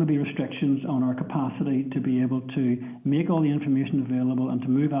were going to be restrictions on our capacity to be able to make all the information available and to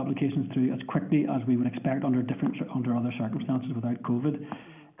move applications through as quickly as we would expect under other circumstances without COVID,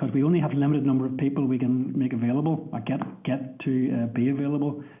 because we only have a limited number of people we can make available, or get to be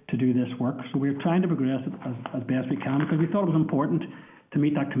available to do this work. So we're trying to progress it as best we can, because we thought it was important to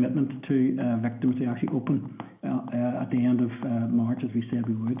meet that commitment to victims to actually open at the end of March, as we said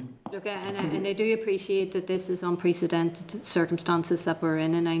we would. Look, and I do appreciate that this is unprecedented circumstances that we're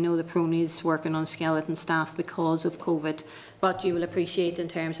in, and I know the Prony's working on skeleton staff because of COVID, but you will appreciate in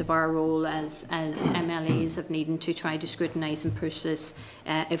terms of our role as MLAs of needing to try to scrutinise and push this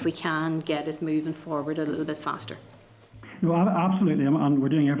if we can get it moving forward a little bit faster. No, absolutely, and we're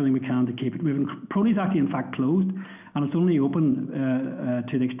doing everything we can to keep it moving. Prony's actually in fact closed, and it's only open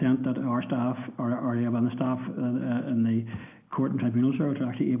to the extent that our staff, and the staff in the court and tribunal service are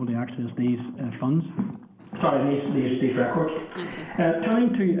actually able to access these funds. Sorry, these records. Okay.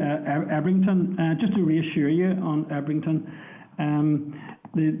 Turning to Ebrington, just to reassure you on Ebrington,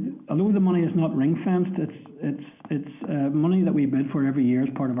 although the money is not ring fenced, it's money that we bid for every year as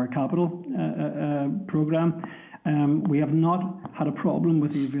part of our capital programme. We have not had a problem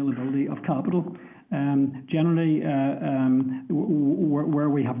with the availability of capital. Generally, where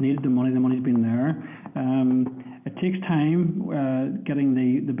we have needed the money's been there. It takes time getting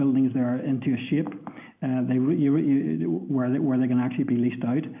the buildings there into a shape where they can actually be leased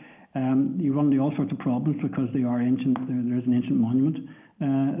out. You run into all sorts of problems because they are ancient. There's an ancient monument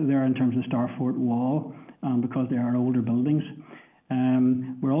there in terms of Starfort Wall, because they are older buildings.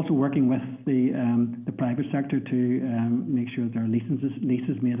 We're also working with the private sector to make sure there are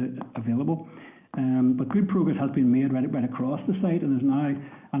leases made available. But good progress has been made right across the site, and there's now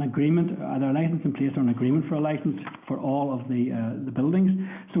an agreement, either a licence in place or an agreement for a licence for all of the buildings.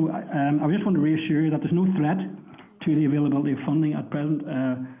 So I just want to reassure you that there's no threat to the availability of funding at present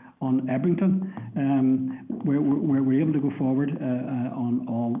on Ebrington. We're able to go forward on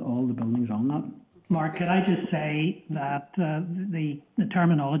all the buildings on that. Mark, could I just say that the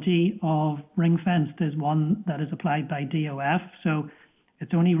terminology of ring-fenced is one that is applied by DOF, so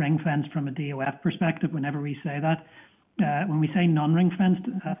it's only ring-fenced from a DOF perspective whenever we say that. When we say non-ring-fenced,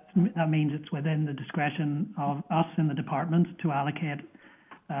 that means it's within the discretion of us in the department to allocate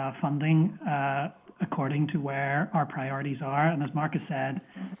funding according to where our priorities are. And as Mark has said,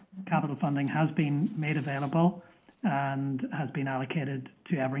 capital funding has been made available and has been allocated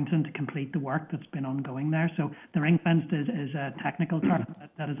to Ebrington to complete the work that's been ongoing there. So the ring-fenced is a technical term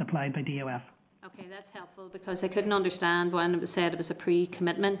that is applied by DOF. Okay, that's helpful, because I couldn't understand when it was said it was a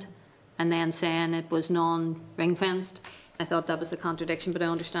pre-commitment and then saying it was non-ring-fenced. I thought that was a contradiction, but I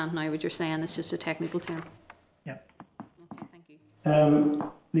understand now what you're saying. It's just a technical term. Yep. Okay, thank you.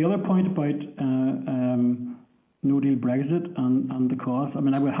 The other point about no-deal Brexit and the cost, I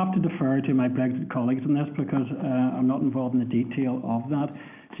mean, I would have to defer to my Brexit colleagues on this because I'm not involved in the detail of that.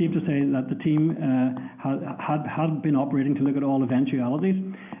 It seems to say that the team had been operating to look at all eventualities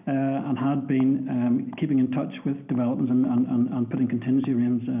and had been keeping in touch with developments and putting contingency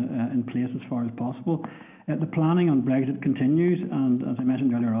arrangements in place as far as possible. The planning on Brexit continues, and as I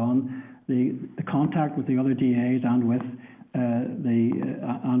mentioned earlier on, the contact with the other DAs and with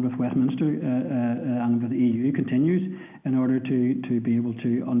with Westminster and with the EU continues in order to be able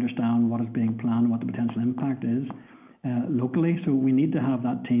to understand what is being planned, what the potential impact is locally. So we need to have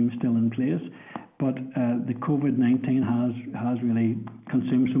that team still in place. But the COVID-19 has really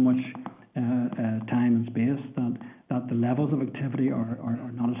consumed so much time and space that the levels of activity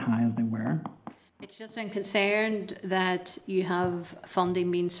are not as high as they were. It's just I'm concerned that you have funding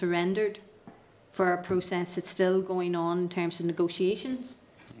being surrendered for a process that's still going on in terms of negotiations,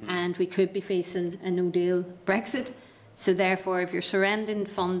 and we could be facing a no-deal Brexit. So therefore, if you're surrendering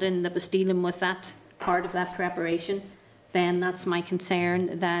funding that was dealing with that part of that preparation, then that's my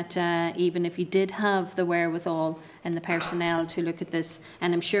concern, that even if you did have the wherewithal and the personnel to look at this,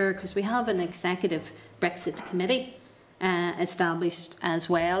 and I'm sure because we have an executive Brexit committee established as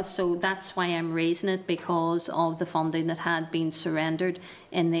well, so that's why I'm raising it, because of the funding that had been surrendered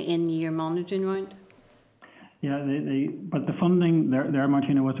in the in-year monitoring round. Yeah, but the funding there,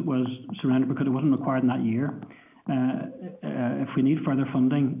 Martina, was surrendered because it wasn't required in that year. If we need further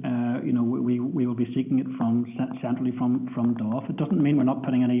funding, we will be seeking it centrally from DOF. It doesn't mean we're not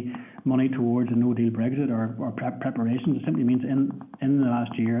putting any money towards a no-deal Brexit or preparations. It simply means in the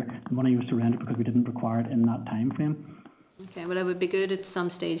last year, the money was surrendered because we didn't require it in that time frame. Okay, well, it would be good at some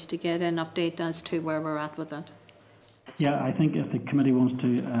stage to get an update as to where we're at with that. Yeah, I think if the committee wants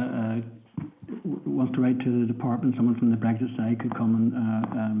to write to the department, someone from the Brexit side could come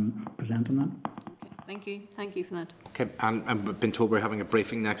and present on that. Okay, thank you for that. Okay, and I've been told we're having a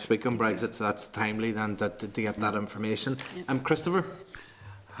briefing next week on Brexit, so that's timely then to get that information. Yep. Christopher?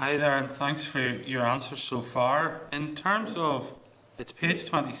 Hi there, and thanks for your answers so far. In terms of, it's page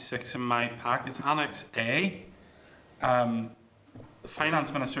 26 in my pack, it's Annex A. The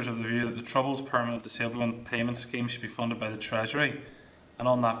Finance Minister is of the view that the Troubles Permanent Disablement Payment Scheme should be funded by the Treasury, and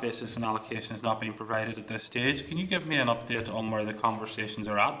on that basis an allocation is not being provided at this stage. Can you give me an update on where the conversations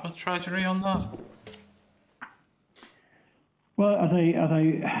are at with Treasury on that? Well, as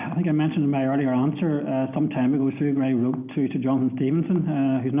I think I mentioned in my earlier answer, some time ago, Sue Gray wrote to Jonathan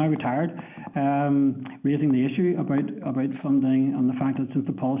Stevenson, who's now retired, raising the issue about funding and the fact that since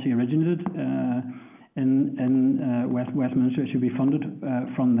the policy originated in Westminster, it should be funded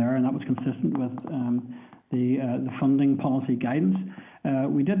from there, and that was consistent with the funding policy guidance.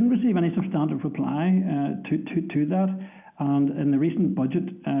 We didn't receive any substantive reply to that, and in the recent budget,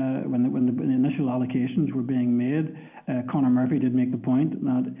 when the initial allocations were being made, Conor Murphy did make the point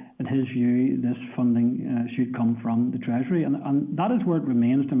that, in his view, this funding should come from the Treasury, and that is where it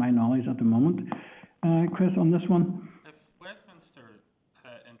remains, to my knowledge, at the moment. Chris, on this one? If Westminster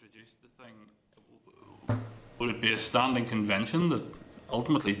introduced the thing, would it be a standing convention that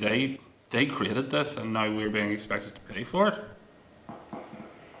ultimately they created this and now we're being expected to pay for it?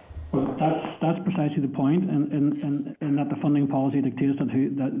 Well, that's precisely the point, in that the funding policy dictates that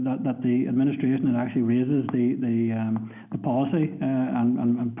the administration that actually raises the policy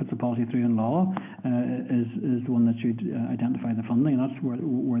and puts the policy through in law is the one that should identify the funding, and that's where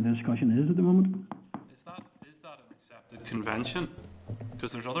the discussion is at the moment. Is that an accepted convention?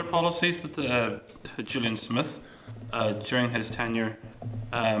 Because there's other policies that Julian Smith, during his tenure,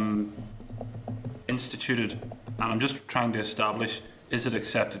 instituted, and I'm just trying to establish, is it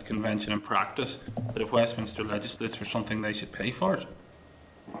accepted convention and practice that if Westminster legislates for something, they should pay for it?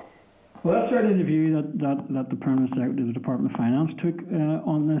 Well, that's certainly the view that the Permanent Secretary of the Department of Finance took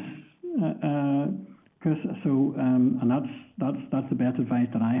on this, Chris. So, and that's the best advice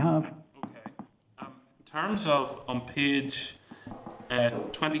that I have. Okay. In terms of on page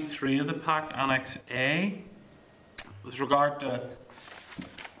 23 of the pack, Annex A, with regard to,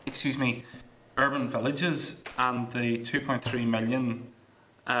 urban villages and the 2.3 million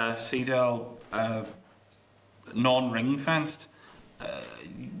CDL non-ring fenced.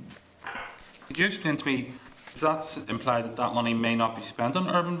 Could you explain to me, does that imply that that money may not be spent on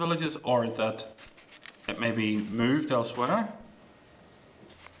urban villages, or that it may be moved elsewhere?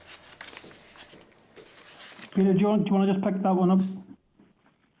 Peter, do you want to just pick that one up?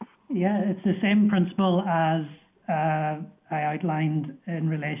 Yeah, it's the same principle as I outlined in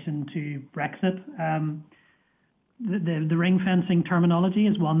relation to Brexit. The ring fencing terminology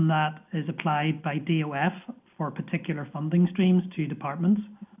is one that is applied by DOF for particular funding streams to departments.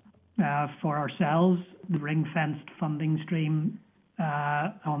 For ourselves, the ring fenced funding stream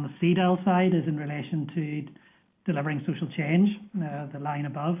on the CDL side is in relation to delivering social change, the line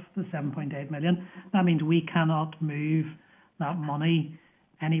above, the 7.8 million. That means we cannot move that money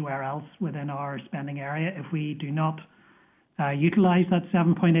anywhere else within our spending area. If we do not utilise that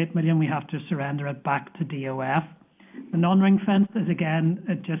 7.8 million, we have to surrender it back to DOF. The non-ring fenced is, again,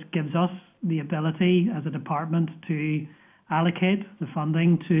 it just gives us the ability as a department to allocate the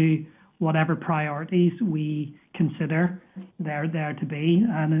funding to whatever priorities we consider there to be.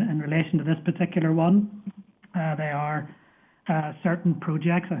 And in relation to this particular one, they are certain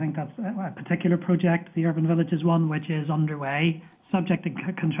projects. I think that's a particular project, the Urban Villages one, which is underway, subject to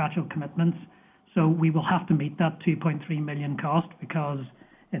contractual commitments. So we will have to meet that 2.3 million cost because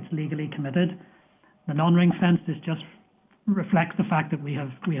it's legally committed. The non-ring fenced is just reflects the fact that we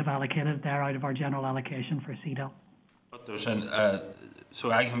have allocated there out of our general allocation for CEDAW. But there's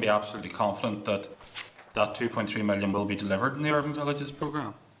so I can be absolutely confident that that 2.3 million will be delivered in the Urban Villages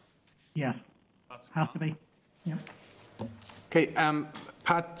programme? Yes, has to be. Yep. Okay,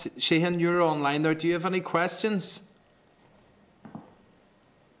 Pat Sheehan, you're online there. Do you have any questions?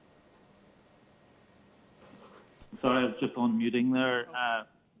 Sorry, I was just on muting there.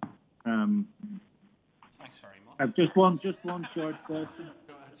 Thanks very much. I've just one short question.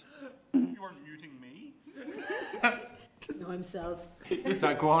 You weren't muting me. No, himself.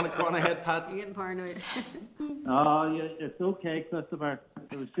 Sorry, go on ahead, Pat. You're getting paranoid. Oh, yeah, it's okay, Christopher.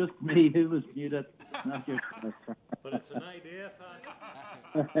 It was just me who was muted, not your Christopher. But it's an idea,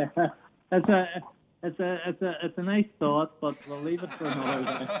 Pat. It's a nice thought, but we'll leave it for another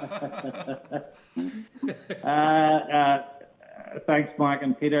day. Thanks, Mark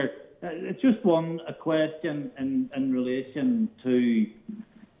and Peter. It's just a question in relation to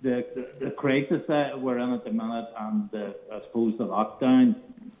the crisis that we're in at the minute and I suppose the lockdown.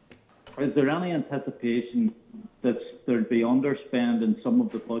 Is there any anticipation that there'd be underspend in some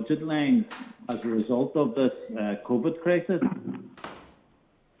of the budget lines as a result of this COVID crisis?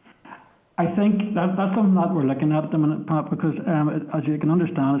 I think that's something that we're looking at the minute, Pat, because as you can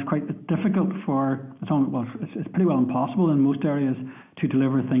understand, it's quite difficult it's pretty well impossible in most areas to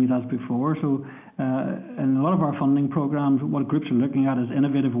deliver things as before. So in a lot of our funding programs, what groups are looking at is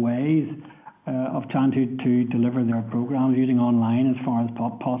innovative ways of trying to deliver their programs using online as far as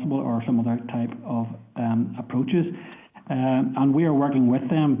possible or some other type of approaches. And we are working with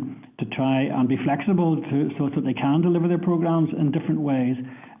them to try and be flexible so that they can deliver their programs in different ways.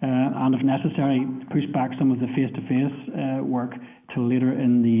 And if necessary, push back some of the face-to-face work till later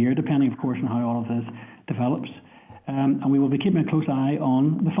in the year, depending, of course, on how all of this develops. And we will be keeping a close eye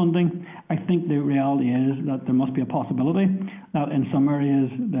on the funding. I think the reality is that there must be a possibility that in some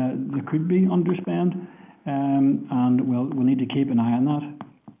areas there could be underspend, and we'll need to keep an eye on that.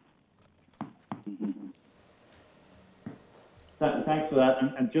 Thanks for that.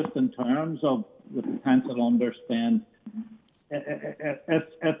 And just in terms of the potential underspend, if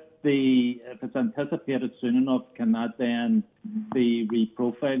it's anticipated soon enough, can that then be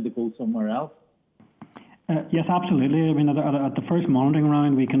reprofiled to go somewhere else? Yes, absolutely. I mean, at the first monitoring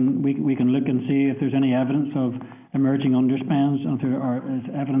round, we can look and see if there's any evidence of emerging underspends, and if there is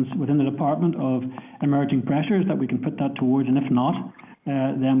evidence within the department of emerging pressures that we can put that towards, and if not,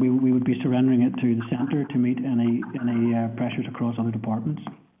 then we would be surrendering it to the centre to meet any pressures across other departments.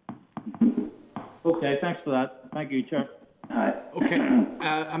 Okay, thanks for that. Thank you, Chair. Okay,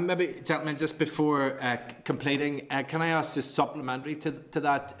 and maybe, gentlemen, just before completing, can I ask just supplementary to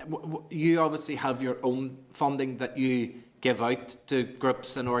that? You obviously have your own funding that you give out to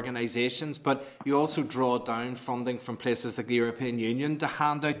groups and organisations, but you also draw down funding from places like the European Union to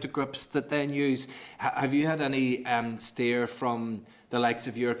hand out to groups that then use. Have you had any steer from the likes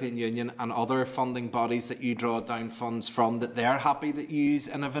of European Union and other funding bodies that you draw down funds from, that they're happy that you use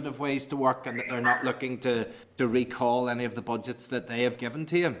innovative ways to work and that they're not looking to recall any of the budgets that they have given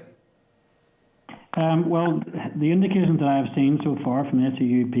to you? Well, the indications that I have seen so far from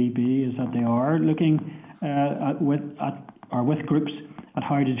SEUPB is that they are looking with groups at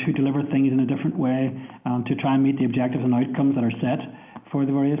how to deliver things in a different way to try and meet the objectives and outcomes that are set for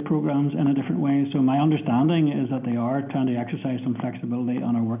the various programs in a different way. So my understanding is that they are trying to exercise some flexibility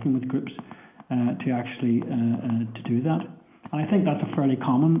and are working with groups to actually to do that. And I think that's a fairly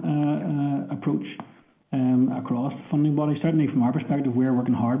common approach across funding bodies. Certainly from our perspective, we're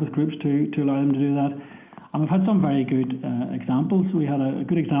working hard with groups to allow them to do that. And we've had some very good examples. We had a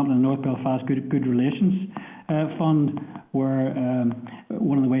good example in North Belfast Good Relations Fund, where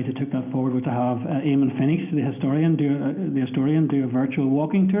one of the ways they took that forward was to have Eamon Phoenix, the historian, do a virtual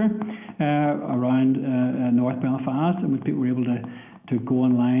walking tour around North Belfast, and people were able to go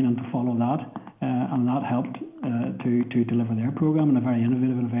online and to follow that, and that helped to deliver their programme in a very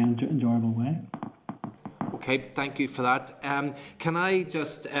innovative and very enjoyable way. Okay, thank you for that. Can I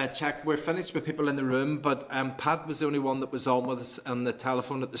just check, we're finished with people in the room, but Pat was the only one that was on with us on the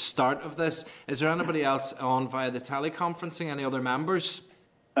telephone at the start of this. Is there anybody else on via the teleconferencing, any other members?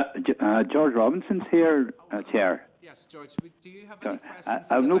 George Robinson's here, Chair. Yes, George, do you have any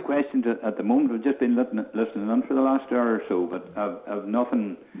questions? I have no questions at the moment. I've just been listening in for the last hour or so, but I've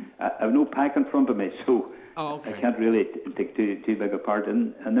nothing. I've no pack in front of me, so I can't really take too big a part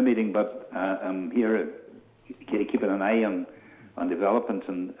in the meeting. But I'm here keeping an eye on developments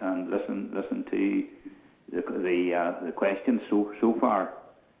and listen to the questions so far.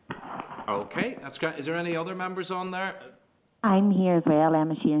 Okay, that's great. Is there any other members on there? I'm here as well.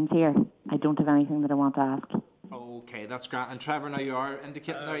 Emma Sheehan's here. I don't have anything that I want to ask. Okay, that's great. And Trevor, now you are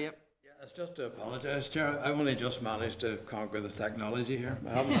indicating there, yep. Yeah, it's just to apologise, Chair. I've only just managed to conquer the technology here.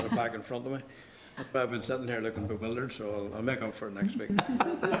 I haven't got it back in front of me. I've been sitting here looking bewildered, so I'll make up for it next week.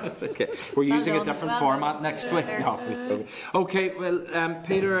 That's okay. We're using a different format next week. No, it's okay. Okay, well,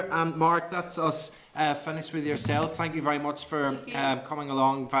 Peter and Mark, that's us finished with yourselves. Thank you very much for coming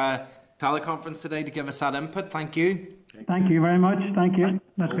along via teleconference today to give us that input. Thank you. Thank you very much. Thank you.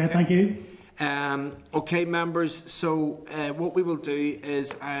 That's great. Thank you. Okay, members, so what we will do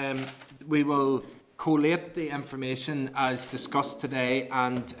is we will collate the information as discussed today,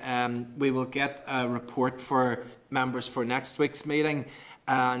 and we will get a report for members for next week's meeting.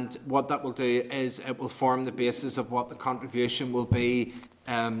 And what that will do is it will form the basis of what the contribution will be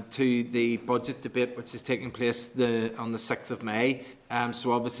to the budget debate, which is taking place on the 6th of May.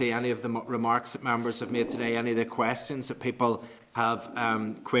 So obviously any of the remarks that members have made today, any of the questions that people have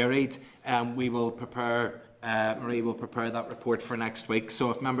queried, we will prepare, Marie will prepare that report for next week. So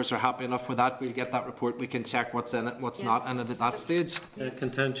if members are happy enough with that, we'll get that report. We can check what's in it and what's not in it at that stage.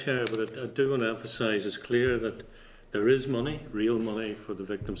 Content, Chair, but I do want to emphasise it's clear that there is money, real money, for the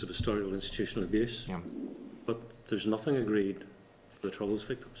victims of historical institutional abuse, but there's nothing agreed for the Troubles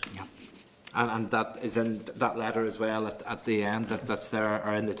victims. Yeah. And that is in that letter as well at the end, that's there,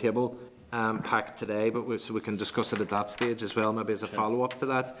 or in the table pack today, but so we can discuss it at that stage as well, maybe as a follow-up to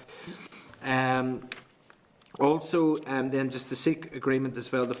that. Also, then just to seek agreement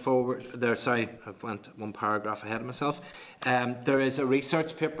as well to forward there. Sorry, I've went one paragraph ahead of myself. There is a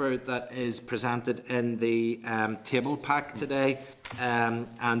research paper that is presented in the table pack today,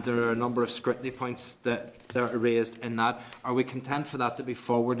 and there are a number of scrutiny points that are raised in that. Are we content for that to be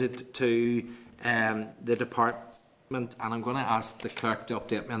forwarded to the department? And I'm going to ask the clerk to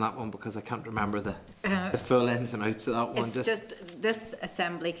update me on that one because I can't remember the full ins and outs of that one. It's just this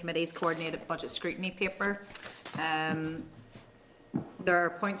Assembly Committee's coordinated budget scrutiny paper. There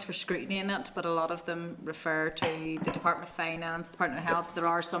are points for scrutiny in it, but a lot of them refer to the Department of Finance, Department of Health. There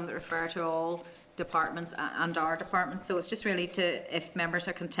are some that refer to all departments and our departments. So it's just really to, if members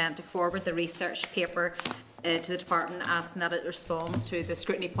are content, to forward the research paper to the department, asking that it responds to the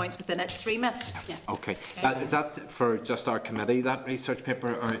scrutiny points within its remit. Yeah. Okay. Is that for just our committee, that research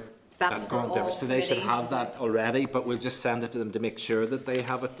paper, or that's for all so they should have that already, but we'll just send it to them to make sure that they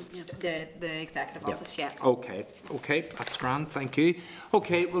have it. The executive office, yeah. Okay. Okay, that's grand. Thank you.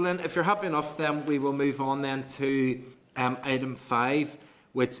 Okay. Well then, if you're happy enough, then we will move on then to item 5,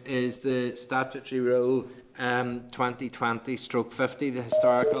 which is the statutory rule 2020/50, the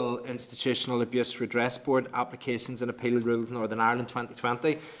Historical Institutional Abuse Redress Board Applications and Appeal Rule Northern Ireland 2020.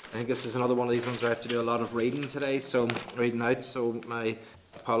 I think this is another one of these ones where I have to do a lot of reading today, so reading out, so my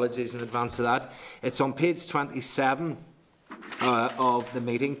apologies in advance of that. It's on page 27 of the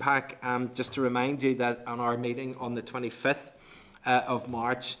meeting pack. Just to remind you that on our meeting on the 25th of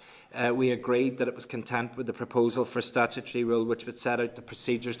March, we agreed that it was content with the proposal for statutory rule which would set out the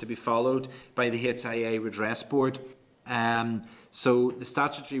procedures to be followed by the HIA Redress Board. So the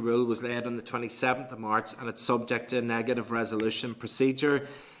statutory rule was laid on the 27th of March and it's subject to a negative resolution procedure.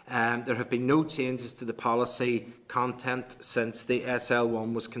 There have been no changes to the policy content since the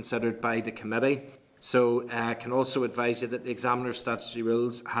SL1 was considered by the committee. So I can also advise you that the Examiner of Statutory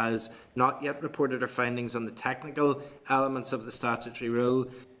Rules has not yet reported her findings on the technical elements of the statutory rule.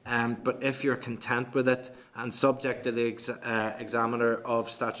 But if you're content with it and subject to the Examiner of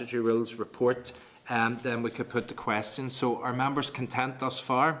Statutory Rules report, then we could put the question. So are members content thus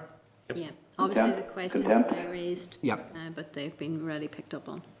far? Yeah, obviously the questions that I raised, but they've been really picked up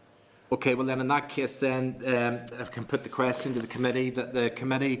on. Okay, well then in that case then I can put the question to the committee that the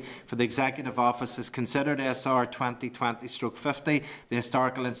Committee for the Executive Office has considered SR 2020/50, the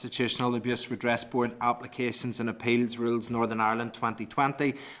Historical Institutional Abuse Redress Board Applications and Appeals Rules Northern Ireland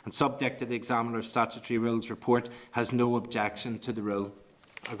 2020 and subject to the Examiner of Statutory Rules report has no objection to the rule.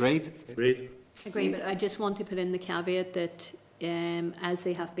 Agreed? Agreed. Agree, but I just want to put in the caveat that as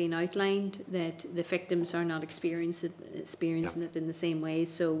they have been outlined, that the victims are not experiencing it in the same way,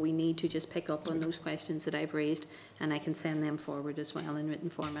 so we need to just pick up on those questions that I've raised and I can send them forward as well in written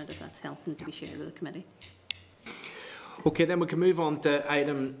format if that's helping to be shared with the committee. Okay, then we can move on to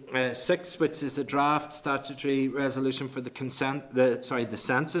item 6, which is a draft statutory resolution for the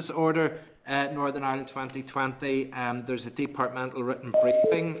census order. Northern Ireland 2020. There's a departmental written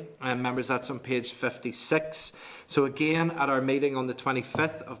briefing. Members, that's on page 56. So again, at our meeting on the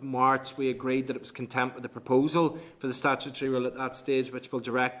 25th of March, we agreed that it was content with the proposal for the statutory rule at that stage, which will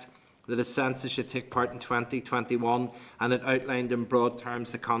direct that a census should take part in 2021, and it outlined in broad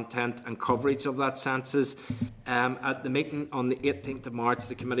terms the content and coverage of that census. At the meeting on the 18th of March,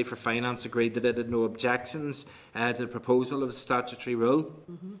 the Committee for Finance agreed that it had no objections to the proposal of the statutory rule.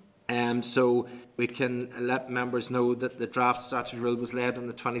 So we can let members know that the draft statutory rule was laid on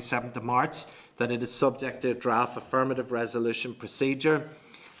the 27th of March, that it is subject to a draft affirmative resolution procedure.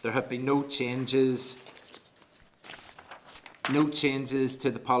 There have been no changes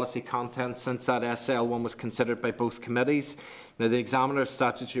to the policy content since that SL1 was considered by both committees. Now, the Examiner of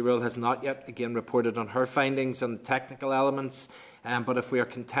Statutory Rule has not yet again reported on her findings on the technical elements, but if we are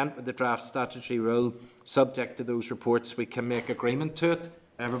content with the draft statutory rule, subject to those reports, we can make agreement to it.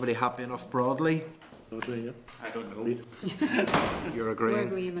 Everybody happy enough broadly? I don't know. You're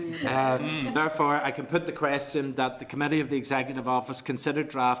agreeing. Therefore, I can put the question that the Committee of the Executive Office considered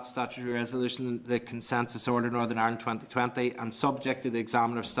draft statutory resolution, the Consensus Order Northern Ireland 2020, and subject to the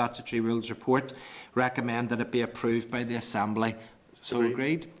Examiner of Statutory Rules report, recommend that it be approved by the Assembly. So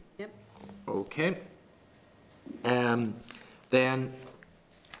agreed? Yep. Okay. Then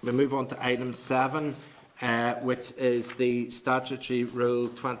we move on to item 7. Which is the Statutory Rule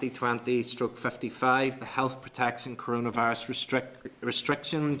 2020/55, the Health Protection Coronavirus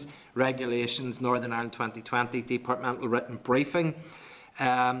Restrictions Regulations Northern Ireland 2020 Departmental Written Briefing.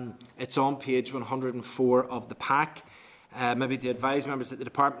 It's on page 104 of the pack. Maybe to advise members that the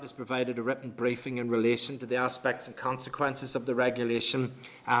Department has provided a written briefing in relation to the aspects and consequences of the regulation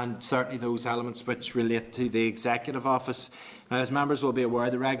and certainly those elements which relate to the Executive Office. Now, as members will be aware,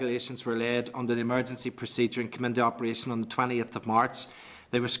 the regulations were laid under the emergency procedure and came into operation on the 20th of March.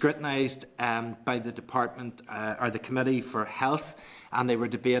 They were scrutinised by the Department or the Committee for Health, and they were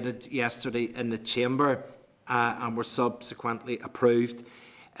debated yesterday in the Chamber and were subsequently approved.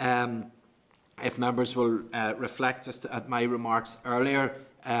 If members will reflect just at my remarks earlier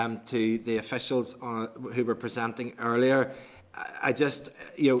to the officials who were presenting earlier, I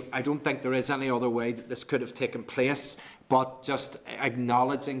don't think there is any other way that this could have taken place, but just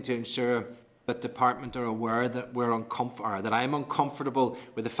acknowledging to ensure that Department are aware that that I'm uncomfortable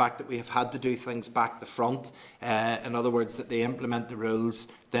with the fact that we have had to do things back the front. In other words, that they implement the rules,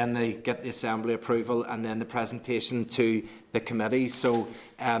 then they get the Assembly approval, and then the presentation to the committee. So,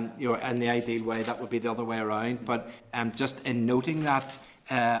 in the ideal way, that would be the other way around. But just in noting that,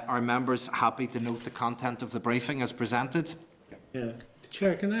 are members happy to note the content of the briefing as presented? Yeah,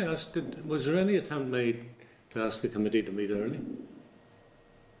 Chair, can I ask? Was there any attempt made to ask the committee to meet early?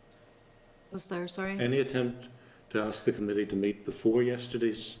 Was there, sorry? Any attempt to ask the committee to meet before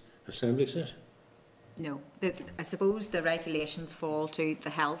yesterday's Assembly session? No. I suppose the regulations fall to the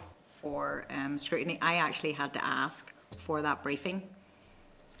health for scrutiny. I actually had to ask for that briefing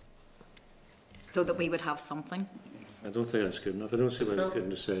so that we would have something. I don't think that's good enough. I don't see why we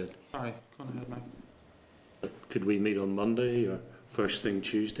couldn't have said. Sorry, go ahead, Mike. Could we meet on Monday or first thing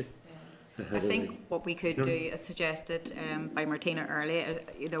Tuesday? I think what we could do, as suggested by Martina earlier,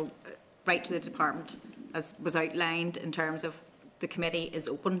 right to the department, as was outlined in terms of the committee is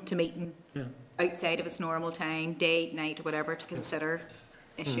open to meeting outside of its normal time, day, night, whatever, to consider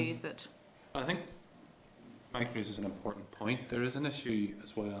issues that... I think Mike raises an important point. There is an issue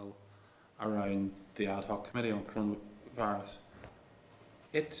as well around the ad hoc committee on coronavirus.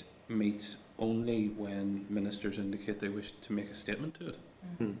 It meets only when ministers indicate they wish to make a statement to it.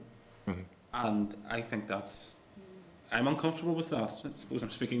 And I think I'm uncomfortable with that. I suppose I'm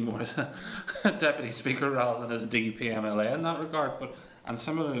speaking more as a deputy speaker rather than as a DP MLA in that regard. And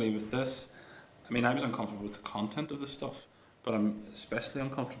similarly with this, I mean, I was uncomfortable with the content of the stuff, but I'm especially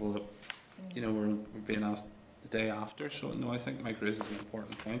uncomfortable that, we're being asked the day after. So no, I think Mike raises an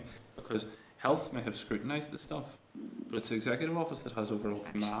important point, because Health may have scrutinised the stuff, but it's the Executive Office that has overall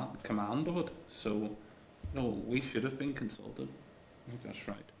command of it. So no, we should have been consulted. I think that's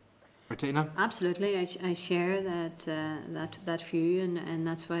right. Martina? Absolutely, I share that view, and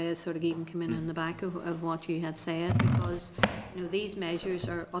that's why I sort of even come in on the back of what you had said, because these measures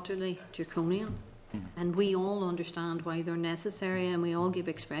are utterly draconian, and we all understand why they're necessary, and we all give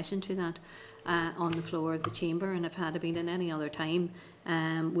expression to that on the floor of the chamber. And if it had been in any other time,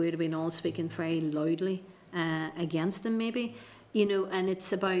 we'd have been all speaking very loudly against them, maybe, and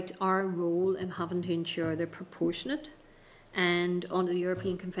it's about our role in having to ensure they're proportionate. And under the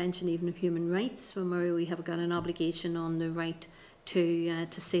European Convention even of Human Rights, when we have got an obligation on the right to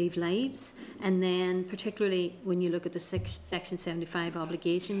save lives, and then particularly when you look at the Section 75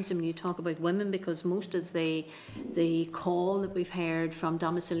 obligations, and when you talk about women, because most of the call that we've heard from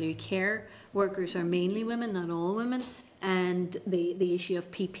domiciliary care workers are mainly women, not all women, and the issue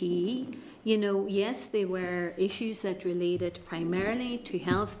of PPE, yes, they were issues that related primarily to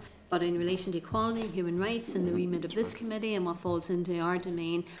health, but in relation to equality, human rights, and the remit of this committee and what falls into our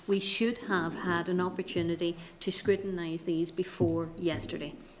domain, we should have had an opportunity to scrutinise these before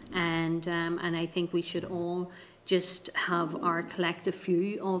yesterday. And I think we should all just have our collective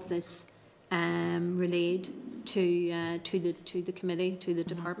view of this relayed to the committee, to the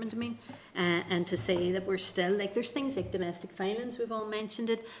department, and to say that we're still, there's things like domestic violence, we've all mentioned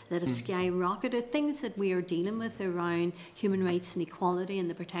it, that have skyrocketed, things that we are dealing with around human rights and equality and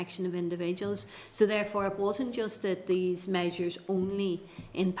the protection of individuals. So therefore it wasn't just that these measures only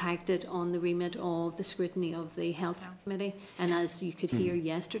impacted on the remit of the scrutiny of the Health Committee, and as you could hear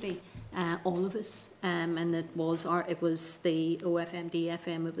yesterday, all of us, and it was the OFM,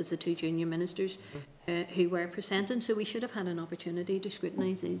 DFM, it was the two junior ministers who were presenting, so we should have had an opportunity to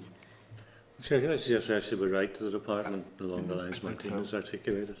scrutinise these. Chair, can I suggest we actually would write to the department along the lines Martina's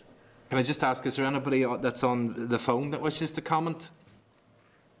articulated? Can I just ask, is there anybody that's on the phone that wishes to comment?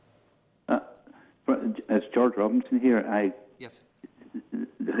 It's George Robinson here. Yes.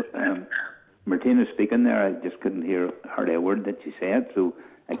 Martina speaking there, I just couldn't hear hardly a word that she said, so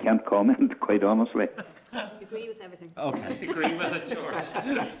I can't comment, quite honestly. Agree with everything. Okay. Agree with it,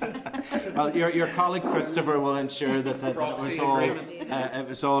 George. Well, your colleague Christopher will ensure that it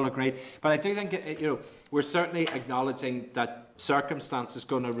was all agreed. But I do think we're certainly acknowledging that circumstance is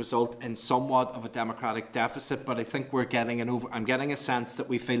going to result in somewhat of a democratic deficit. But I think we're getting I'm getting a sense that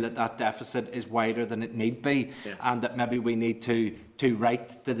we feel that deficit is wider than it need be, yes, and that maybe we need to write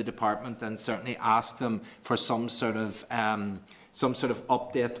to the department and certainly ask them for some sort of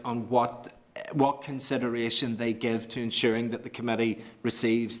update on what consideration they give to ensuring that the committee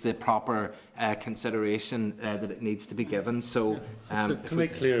receives the proper consideration that it needs to be given. So, to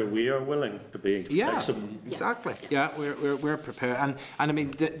make clear, we are willing to be flexible. Exactly. Yeah, we're prepared, and I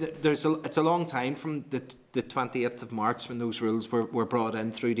mean, it's a long time from the 28th of March when those rules were brought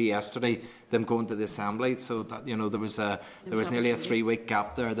in through to yesterday, them going to the Assembly. So that there was nearly a 3-week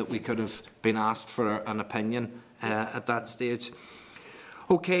gap there that we could have been asked for an opinion at that stage.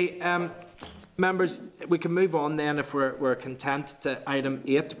 Okay. Members, we can move on then if we're content to item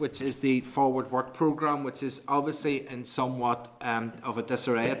 8, which is the forward work programme, which is obviously in somewhat of a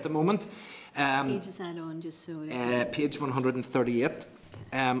disarray at the moment. Page is that on, just so... Page 138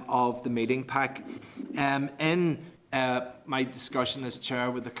 of the meeting pack. In my discussion as chair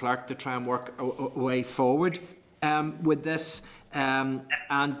with the clerk to try and work a way forward with this and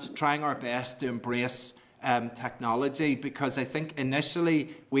trying our best to embrace technology, because I think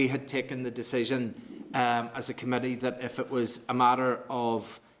initially we had taken the decision as a committee that if it was a matter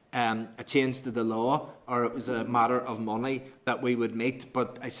of a change to the law or it was a matter of money that we would meet.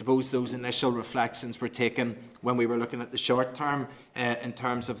 But I suppose those initial reflections were taken when we were looking at the short term in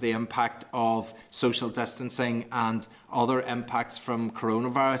terms of the impact of social distancing and other impacts from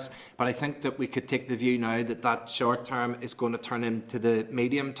coronavirus. But I think that we could take the view now that that short term is going to turn into the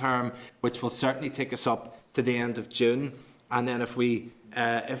medium term, which will certainly take us up to the end of June. And then if we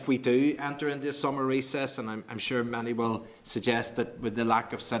do enter into a summer recess, and I'm sure many will suggest that with the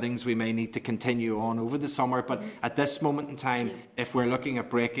lack of sittings we may need to continue on over the summer, but at this moment in time, if we're looking at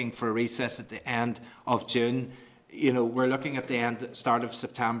breaking for a recess at the end of June, you know, we're looking at the start of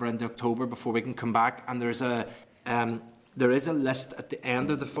September into October before we can come back. And there is a list at the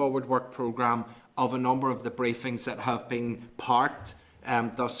end of the forward work programme of a number of the briefings that have been parked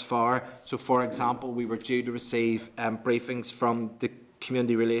thus far. So, for example, we were due to receive briefings from the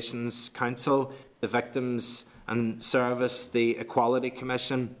Community Relations Council, the Victims and Service, the Equality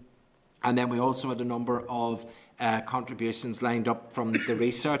Commission, and then we also had a number of contributions lined up from the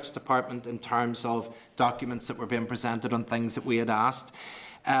Research Department in terms of documents that were being presented on things that we had asked.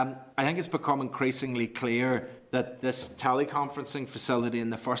 I think it's become increasingly clear that this teleconferencing facility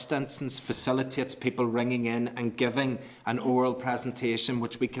in the first instance facilitates people ringing in and giving an oral presentation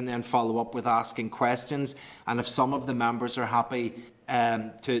which we can then follow up with asking questions. And if some of the members are happy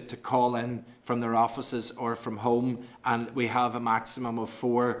to call in from their offices or from home, and we have a maximum of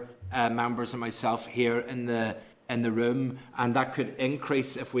 4 members and myself here in the room, and that could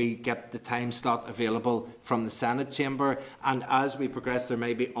increase if we get the time slot available from the Senate chamber. And as we progress, there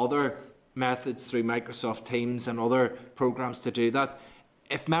may be other methods through Microsoft Teams and other programs to do that.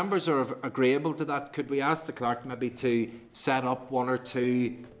 If members are agreeable to that, could we ask the clerk maybe to set up 1 or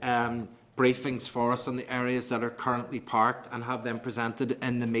 2 briefings for us on the areas that are currently parked and have them presented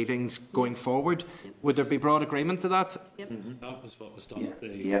in the meetings going forward? Would there be broad agreement to that? That was what was done at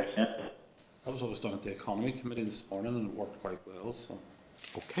the that was what was done at the Economy Committee this morning, and it worked quite well. So,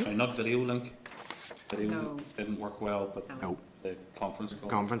 sorry, not video link. Video didn't work well, but the conference call.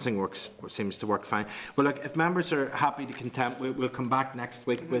 Conferencing seems to work fine. Well, look, if members are happy to content, we'll come back next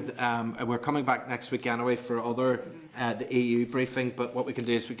week with. We're coming back next week anyway for other the EU briefing. But what we can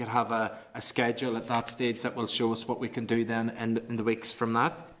do is we could have a schedule at that stage that will show us what we can do then in the weeks from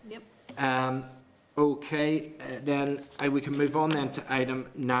that. Yep. Okay, then we can move on then to item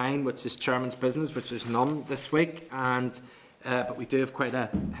 9, which is Chairman's Business, which is none this week, and but we do have quite a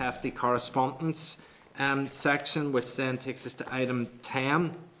hefty correspondence section, which then takes us to item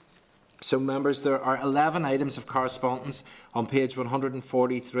 10. So, members, there are 11 items of correspondence on page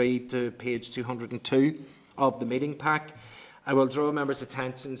 143 to page 202 of the meeting pack. I will draw members'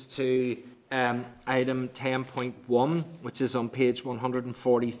 attentions to item 10.1, which is on page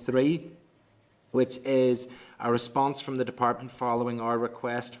 143. Which is a response from the Department following our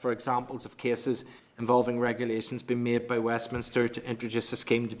request for examples of cases involving regulations being made by Westminster to introduce a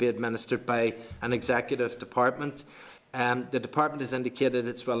scheme to be administered by an executive department. The Department has indicated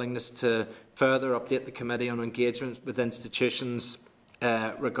its willingness to further update the Committee on engagement with institutions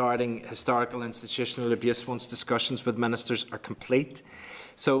regarding historical institutional abuse once discussions with ministers are complete.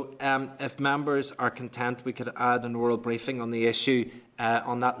 So if members are content, we could add an oral briefing on the issue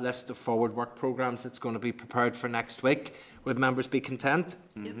on that list of forward work programmes that's going to be prepared for next week. Would members be content?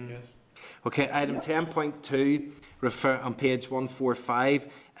 Yes. Okay, item 10.2, refer on page 145,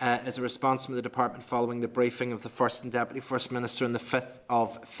 is a response from the Department following the briefing of the First and Deputy First Minister on the 5th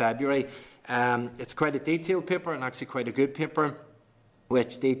of February. It's quite a detailed paper, and actually quite a good paper,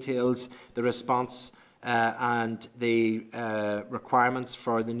 which details the response and the requirements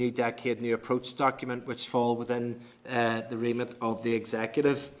for the New Decade, New Approach document, which fall within the remit of the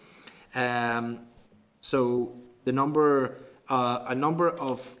Executive. So a number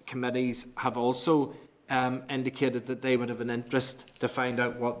of committees have also indicated that they would have an interest to find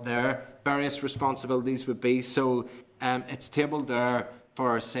out what their various responsibilities would be. So it's tabled there for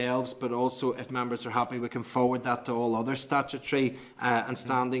ourselves, but also if members are happy, we can forward that to all other statutory and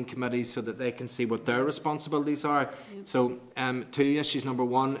standing committees so that they can see what their responsibilities are. Yep. So 2 issues. Number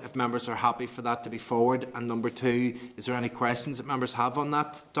 1, if members are happy for that to be forward, and number 2, is there any questions that members have on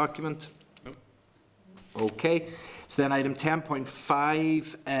that document? No. Okay. So then item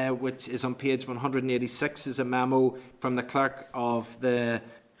 10.5, which is on page 186, is a memo from the Clerk of the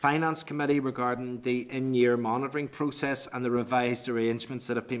Finance Committee regarding the in-year monitoring process and the revised arrangements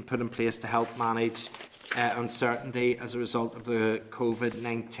that have been put in place to help manage uncertainty as a result of the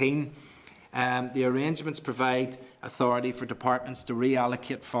COVID-19. The arrangements provide authority for departments to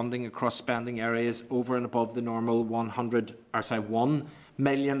reallocate funding across spending areas over and above the normal 1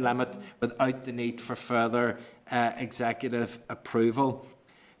 million limit without the need for further executive approval.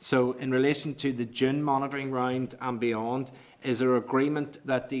 So in relation to the June monitoring round and beyond, is there agreement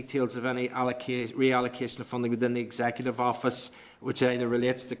that details of any reallocation of funding within the Executive Office, which either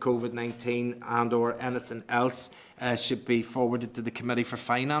relates to COVID-19 and or anything else, should be forwarded to the Committee for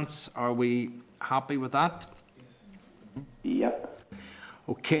Finance? Are we happy with that? Yep.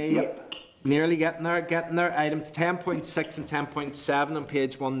 Okay. Yep. Nearly getting there. Items 10.6 and 10.7 on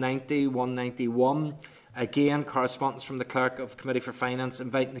page 190, 191. Again, correspondence from the Clerk of Committee for Finance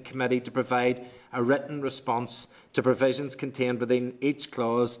inviting the Committee to provide a written response to provisions contained within each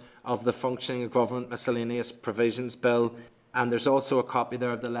clause of the Functioning of Government Miscellaneous Provisions Bill. And there's also a copy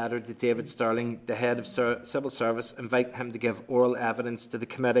there of the letter to David Sterling, the Head of Civil Service, inviting him to give oral evidence to the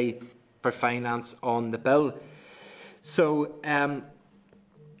Committee for Finance on the bill. So,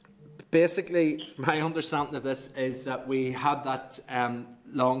 basically, my understanding of this is that we had that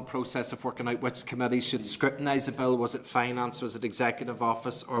long process of working out which committee should scrutinise the bill. Was it Finance, was it Executive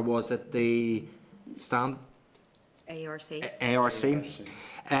Office, or was it the ARC?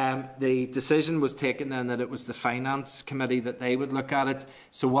 The decision was taken then that it was the Finance Committee that they would look at it.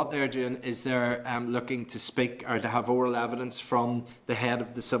 So what they're doing is they're looking to speak or to have oral evidence from the Head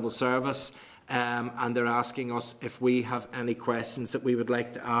of the Civil Service. And they're asking us if we have any questions that we would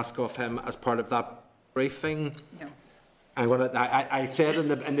like to ask of him as part of that briefing. No. I said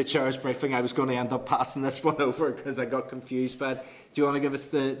in the chair's briefing I was going to end up passing this one over because I got confused. But do you want to give us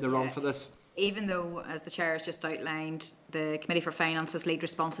the run for this? Even though, as the Chair has just outlined, the Committee for Finance has lead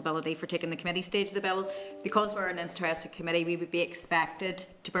responsibility for taking the committee stage of the bill, because we're an interested committee, we would be expected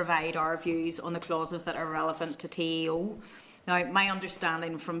to provide our views on the clauses that are relevant to TEO. Now, my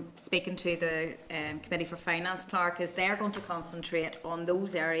understanding from speaking to the Committee for Finance clerk is they're going to concentrate on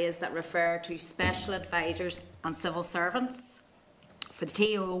those areas that refer to special advisors and civil servants. For the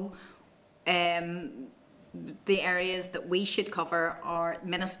TO, the areas that we should cover are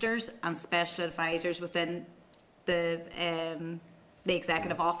ministers and special advisors within the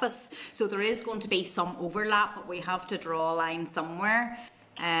Executive Office. So there is going to be some overlap, but we have to draw a line somewhere.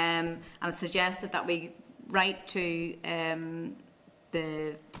 And it's suggested that we write to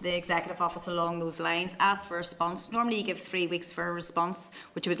the Executive Office along those lines, ask for a response. Normally you give 3 weeks for a response,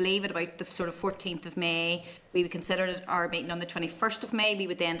 which would leave at about the sort of 14th of May. We would consider it our meeting on the 21st of May. We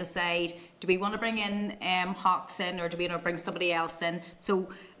would then decide, do we want to bring in Hawks in, or do we want to bring somebody else in? So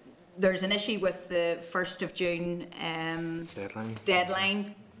there's an issue with the 1st of June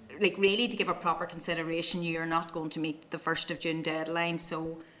deadline. Like, really, to give a proper consideration, you're not going to meet the 1st of June deadline.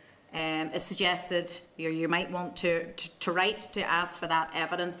 So it's suggested you might want to write to ask for that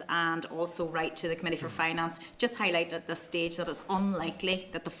evidence, and also write to the Committee for Finance. Just highlight at this stage that it's unlikely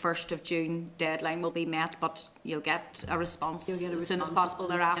that the 1st of June deadline will be met, but you'll get a response as soon as possible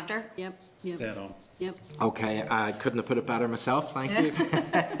thereafter. Yep. Dead on. Yep. Okay, I couldn't have put it better myself, thank you.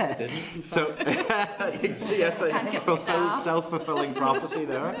 So, yes, I fulfilled self-fulfilling prophecy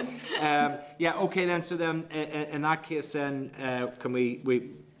there. Yeah, okay then, so then in that case then, can we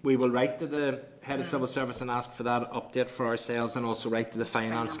will write to the Head of Civil Service and ask for that update for ourselves, and also write to the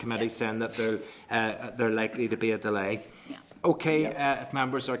Finance Committee saying that they're likely to be a delay. Yeah. Okay, if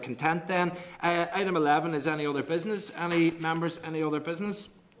members are content then. Item 11 is any other business. Any members, any other business?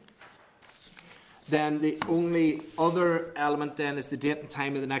 Then the only other element then is the date and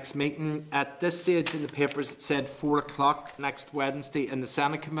time of the next meeting. At this stage in the papers it said 4 o'clock next Wednesday in the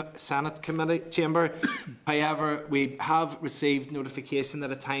Senate Committee Chamber. However, we have received notification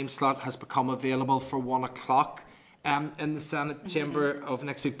that a time slot has become available for 1 o'clock in the Senate Chamber of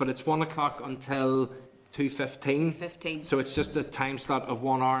next week, but it's 1 o'clock until 2:15. So it's just a time slot of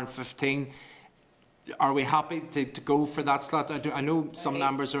 1 hour and 15. Are we happy to go for that slot? I know some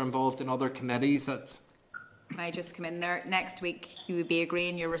members are involved in other committees that... Can I just come in there? Next week you would be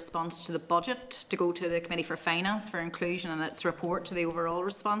agreeing your response to the budget to go to the Committee for Finance for inclusion in its report to the overall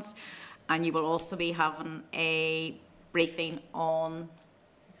response, and you will also be having a briefing on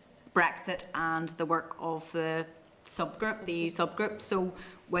Brexit and the work of the subgroup, the EU subgroup. So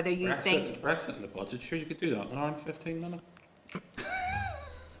whether you think... Brexit and the budget, sure you could do that in around 15 minutes.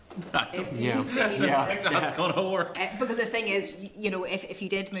 That's going to work. Because the thing is, you know, if you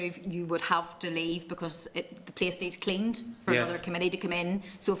did move, you would have to leave because the place needs cleaned for another committee to come in.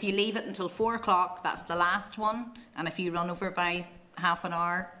 So if you leave it until 4 o'clock, that's the last one. And if you run over by half an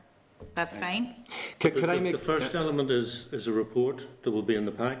hour, that's fine. Could I make the first element is a report that will be in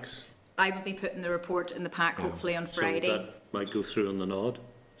the packs. I will be putting the report in the pack hopefully on Friday. So that might go through on the nod.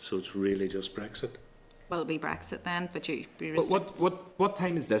 So it's really just Brexit. Well, it'll be Brexit then, but you be what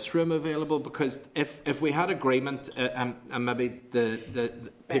time is this room available? Because if we had agreement, and maybe the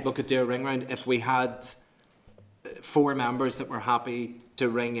people could do a ring round, if we had 4 members that were happy to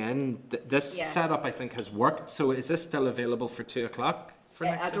ring in. This setup, I think, has worked. So is this still available for 2 o'clock for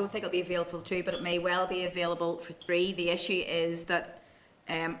next I week? don't think it'll be available for 2, but it may well be available for 3. The issue is that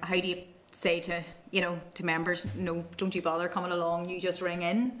how do you say to members, no, don't you bother coming along, you just ring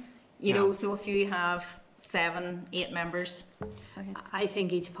in, you know, so if you have 7, 8 members. I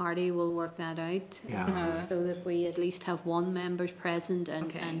think each party will work that out, so that we at least have 1 member present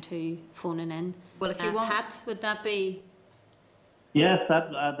and 2 phoning in. Well, if you want, Pat, would that be? Yes,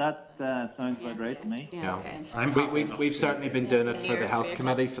 that sounds about right to me. Yeah. Okay. We've certainly been doing it for the Health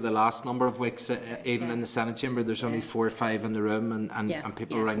Committee for the last number of weeks. Even in the Senate chamber, there's only 4 or 5 in the room, and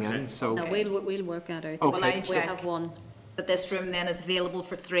people ring in. So no, we'll work that out. Okay. Well, we'll have 1. But this room then is available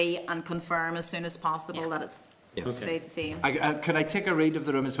for 3, and confirm as soon as possible that it stays the same. Could I take a read of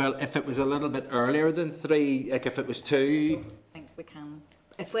the room as well? If it was a little bit earlier than 3, like if it was 2. I think we can.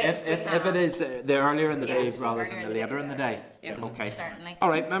 If it is the earlier in the day rather than the later in the day. Yeah, okay. Certainly. All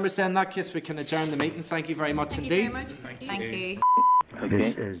right, members. Then in that case, we can adjourn the meeting. Thank you very much indeed. Thank you.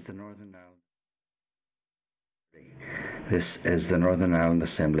 This is the Northern Ireland. This is the Northern Ireland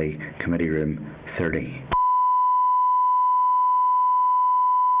Assembly Committee Room 30.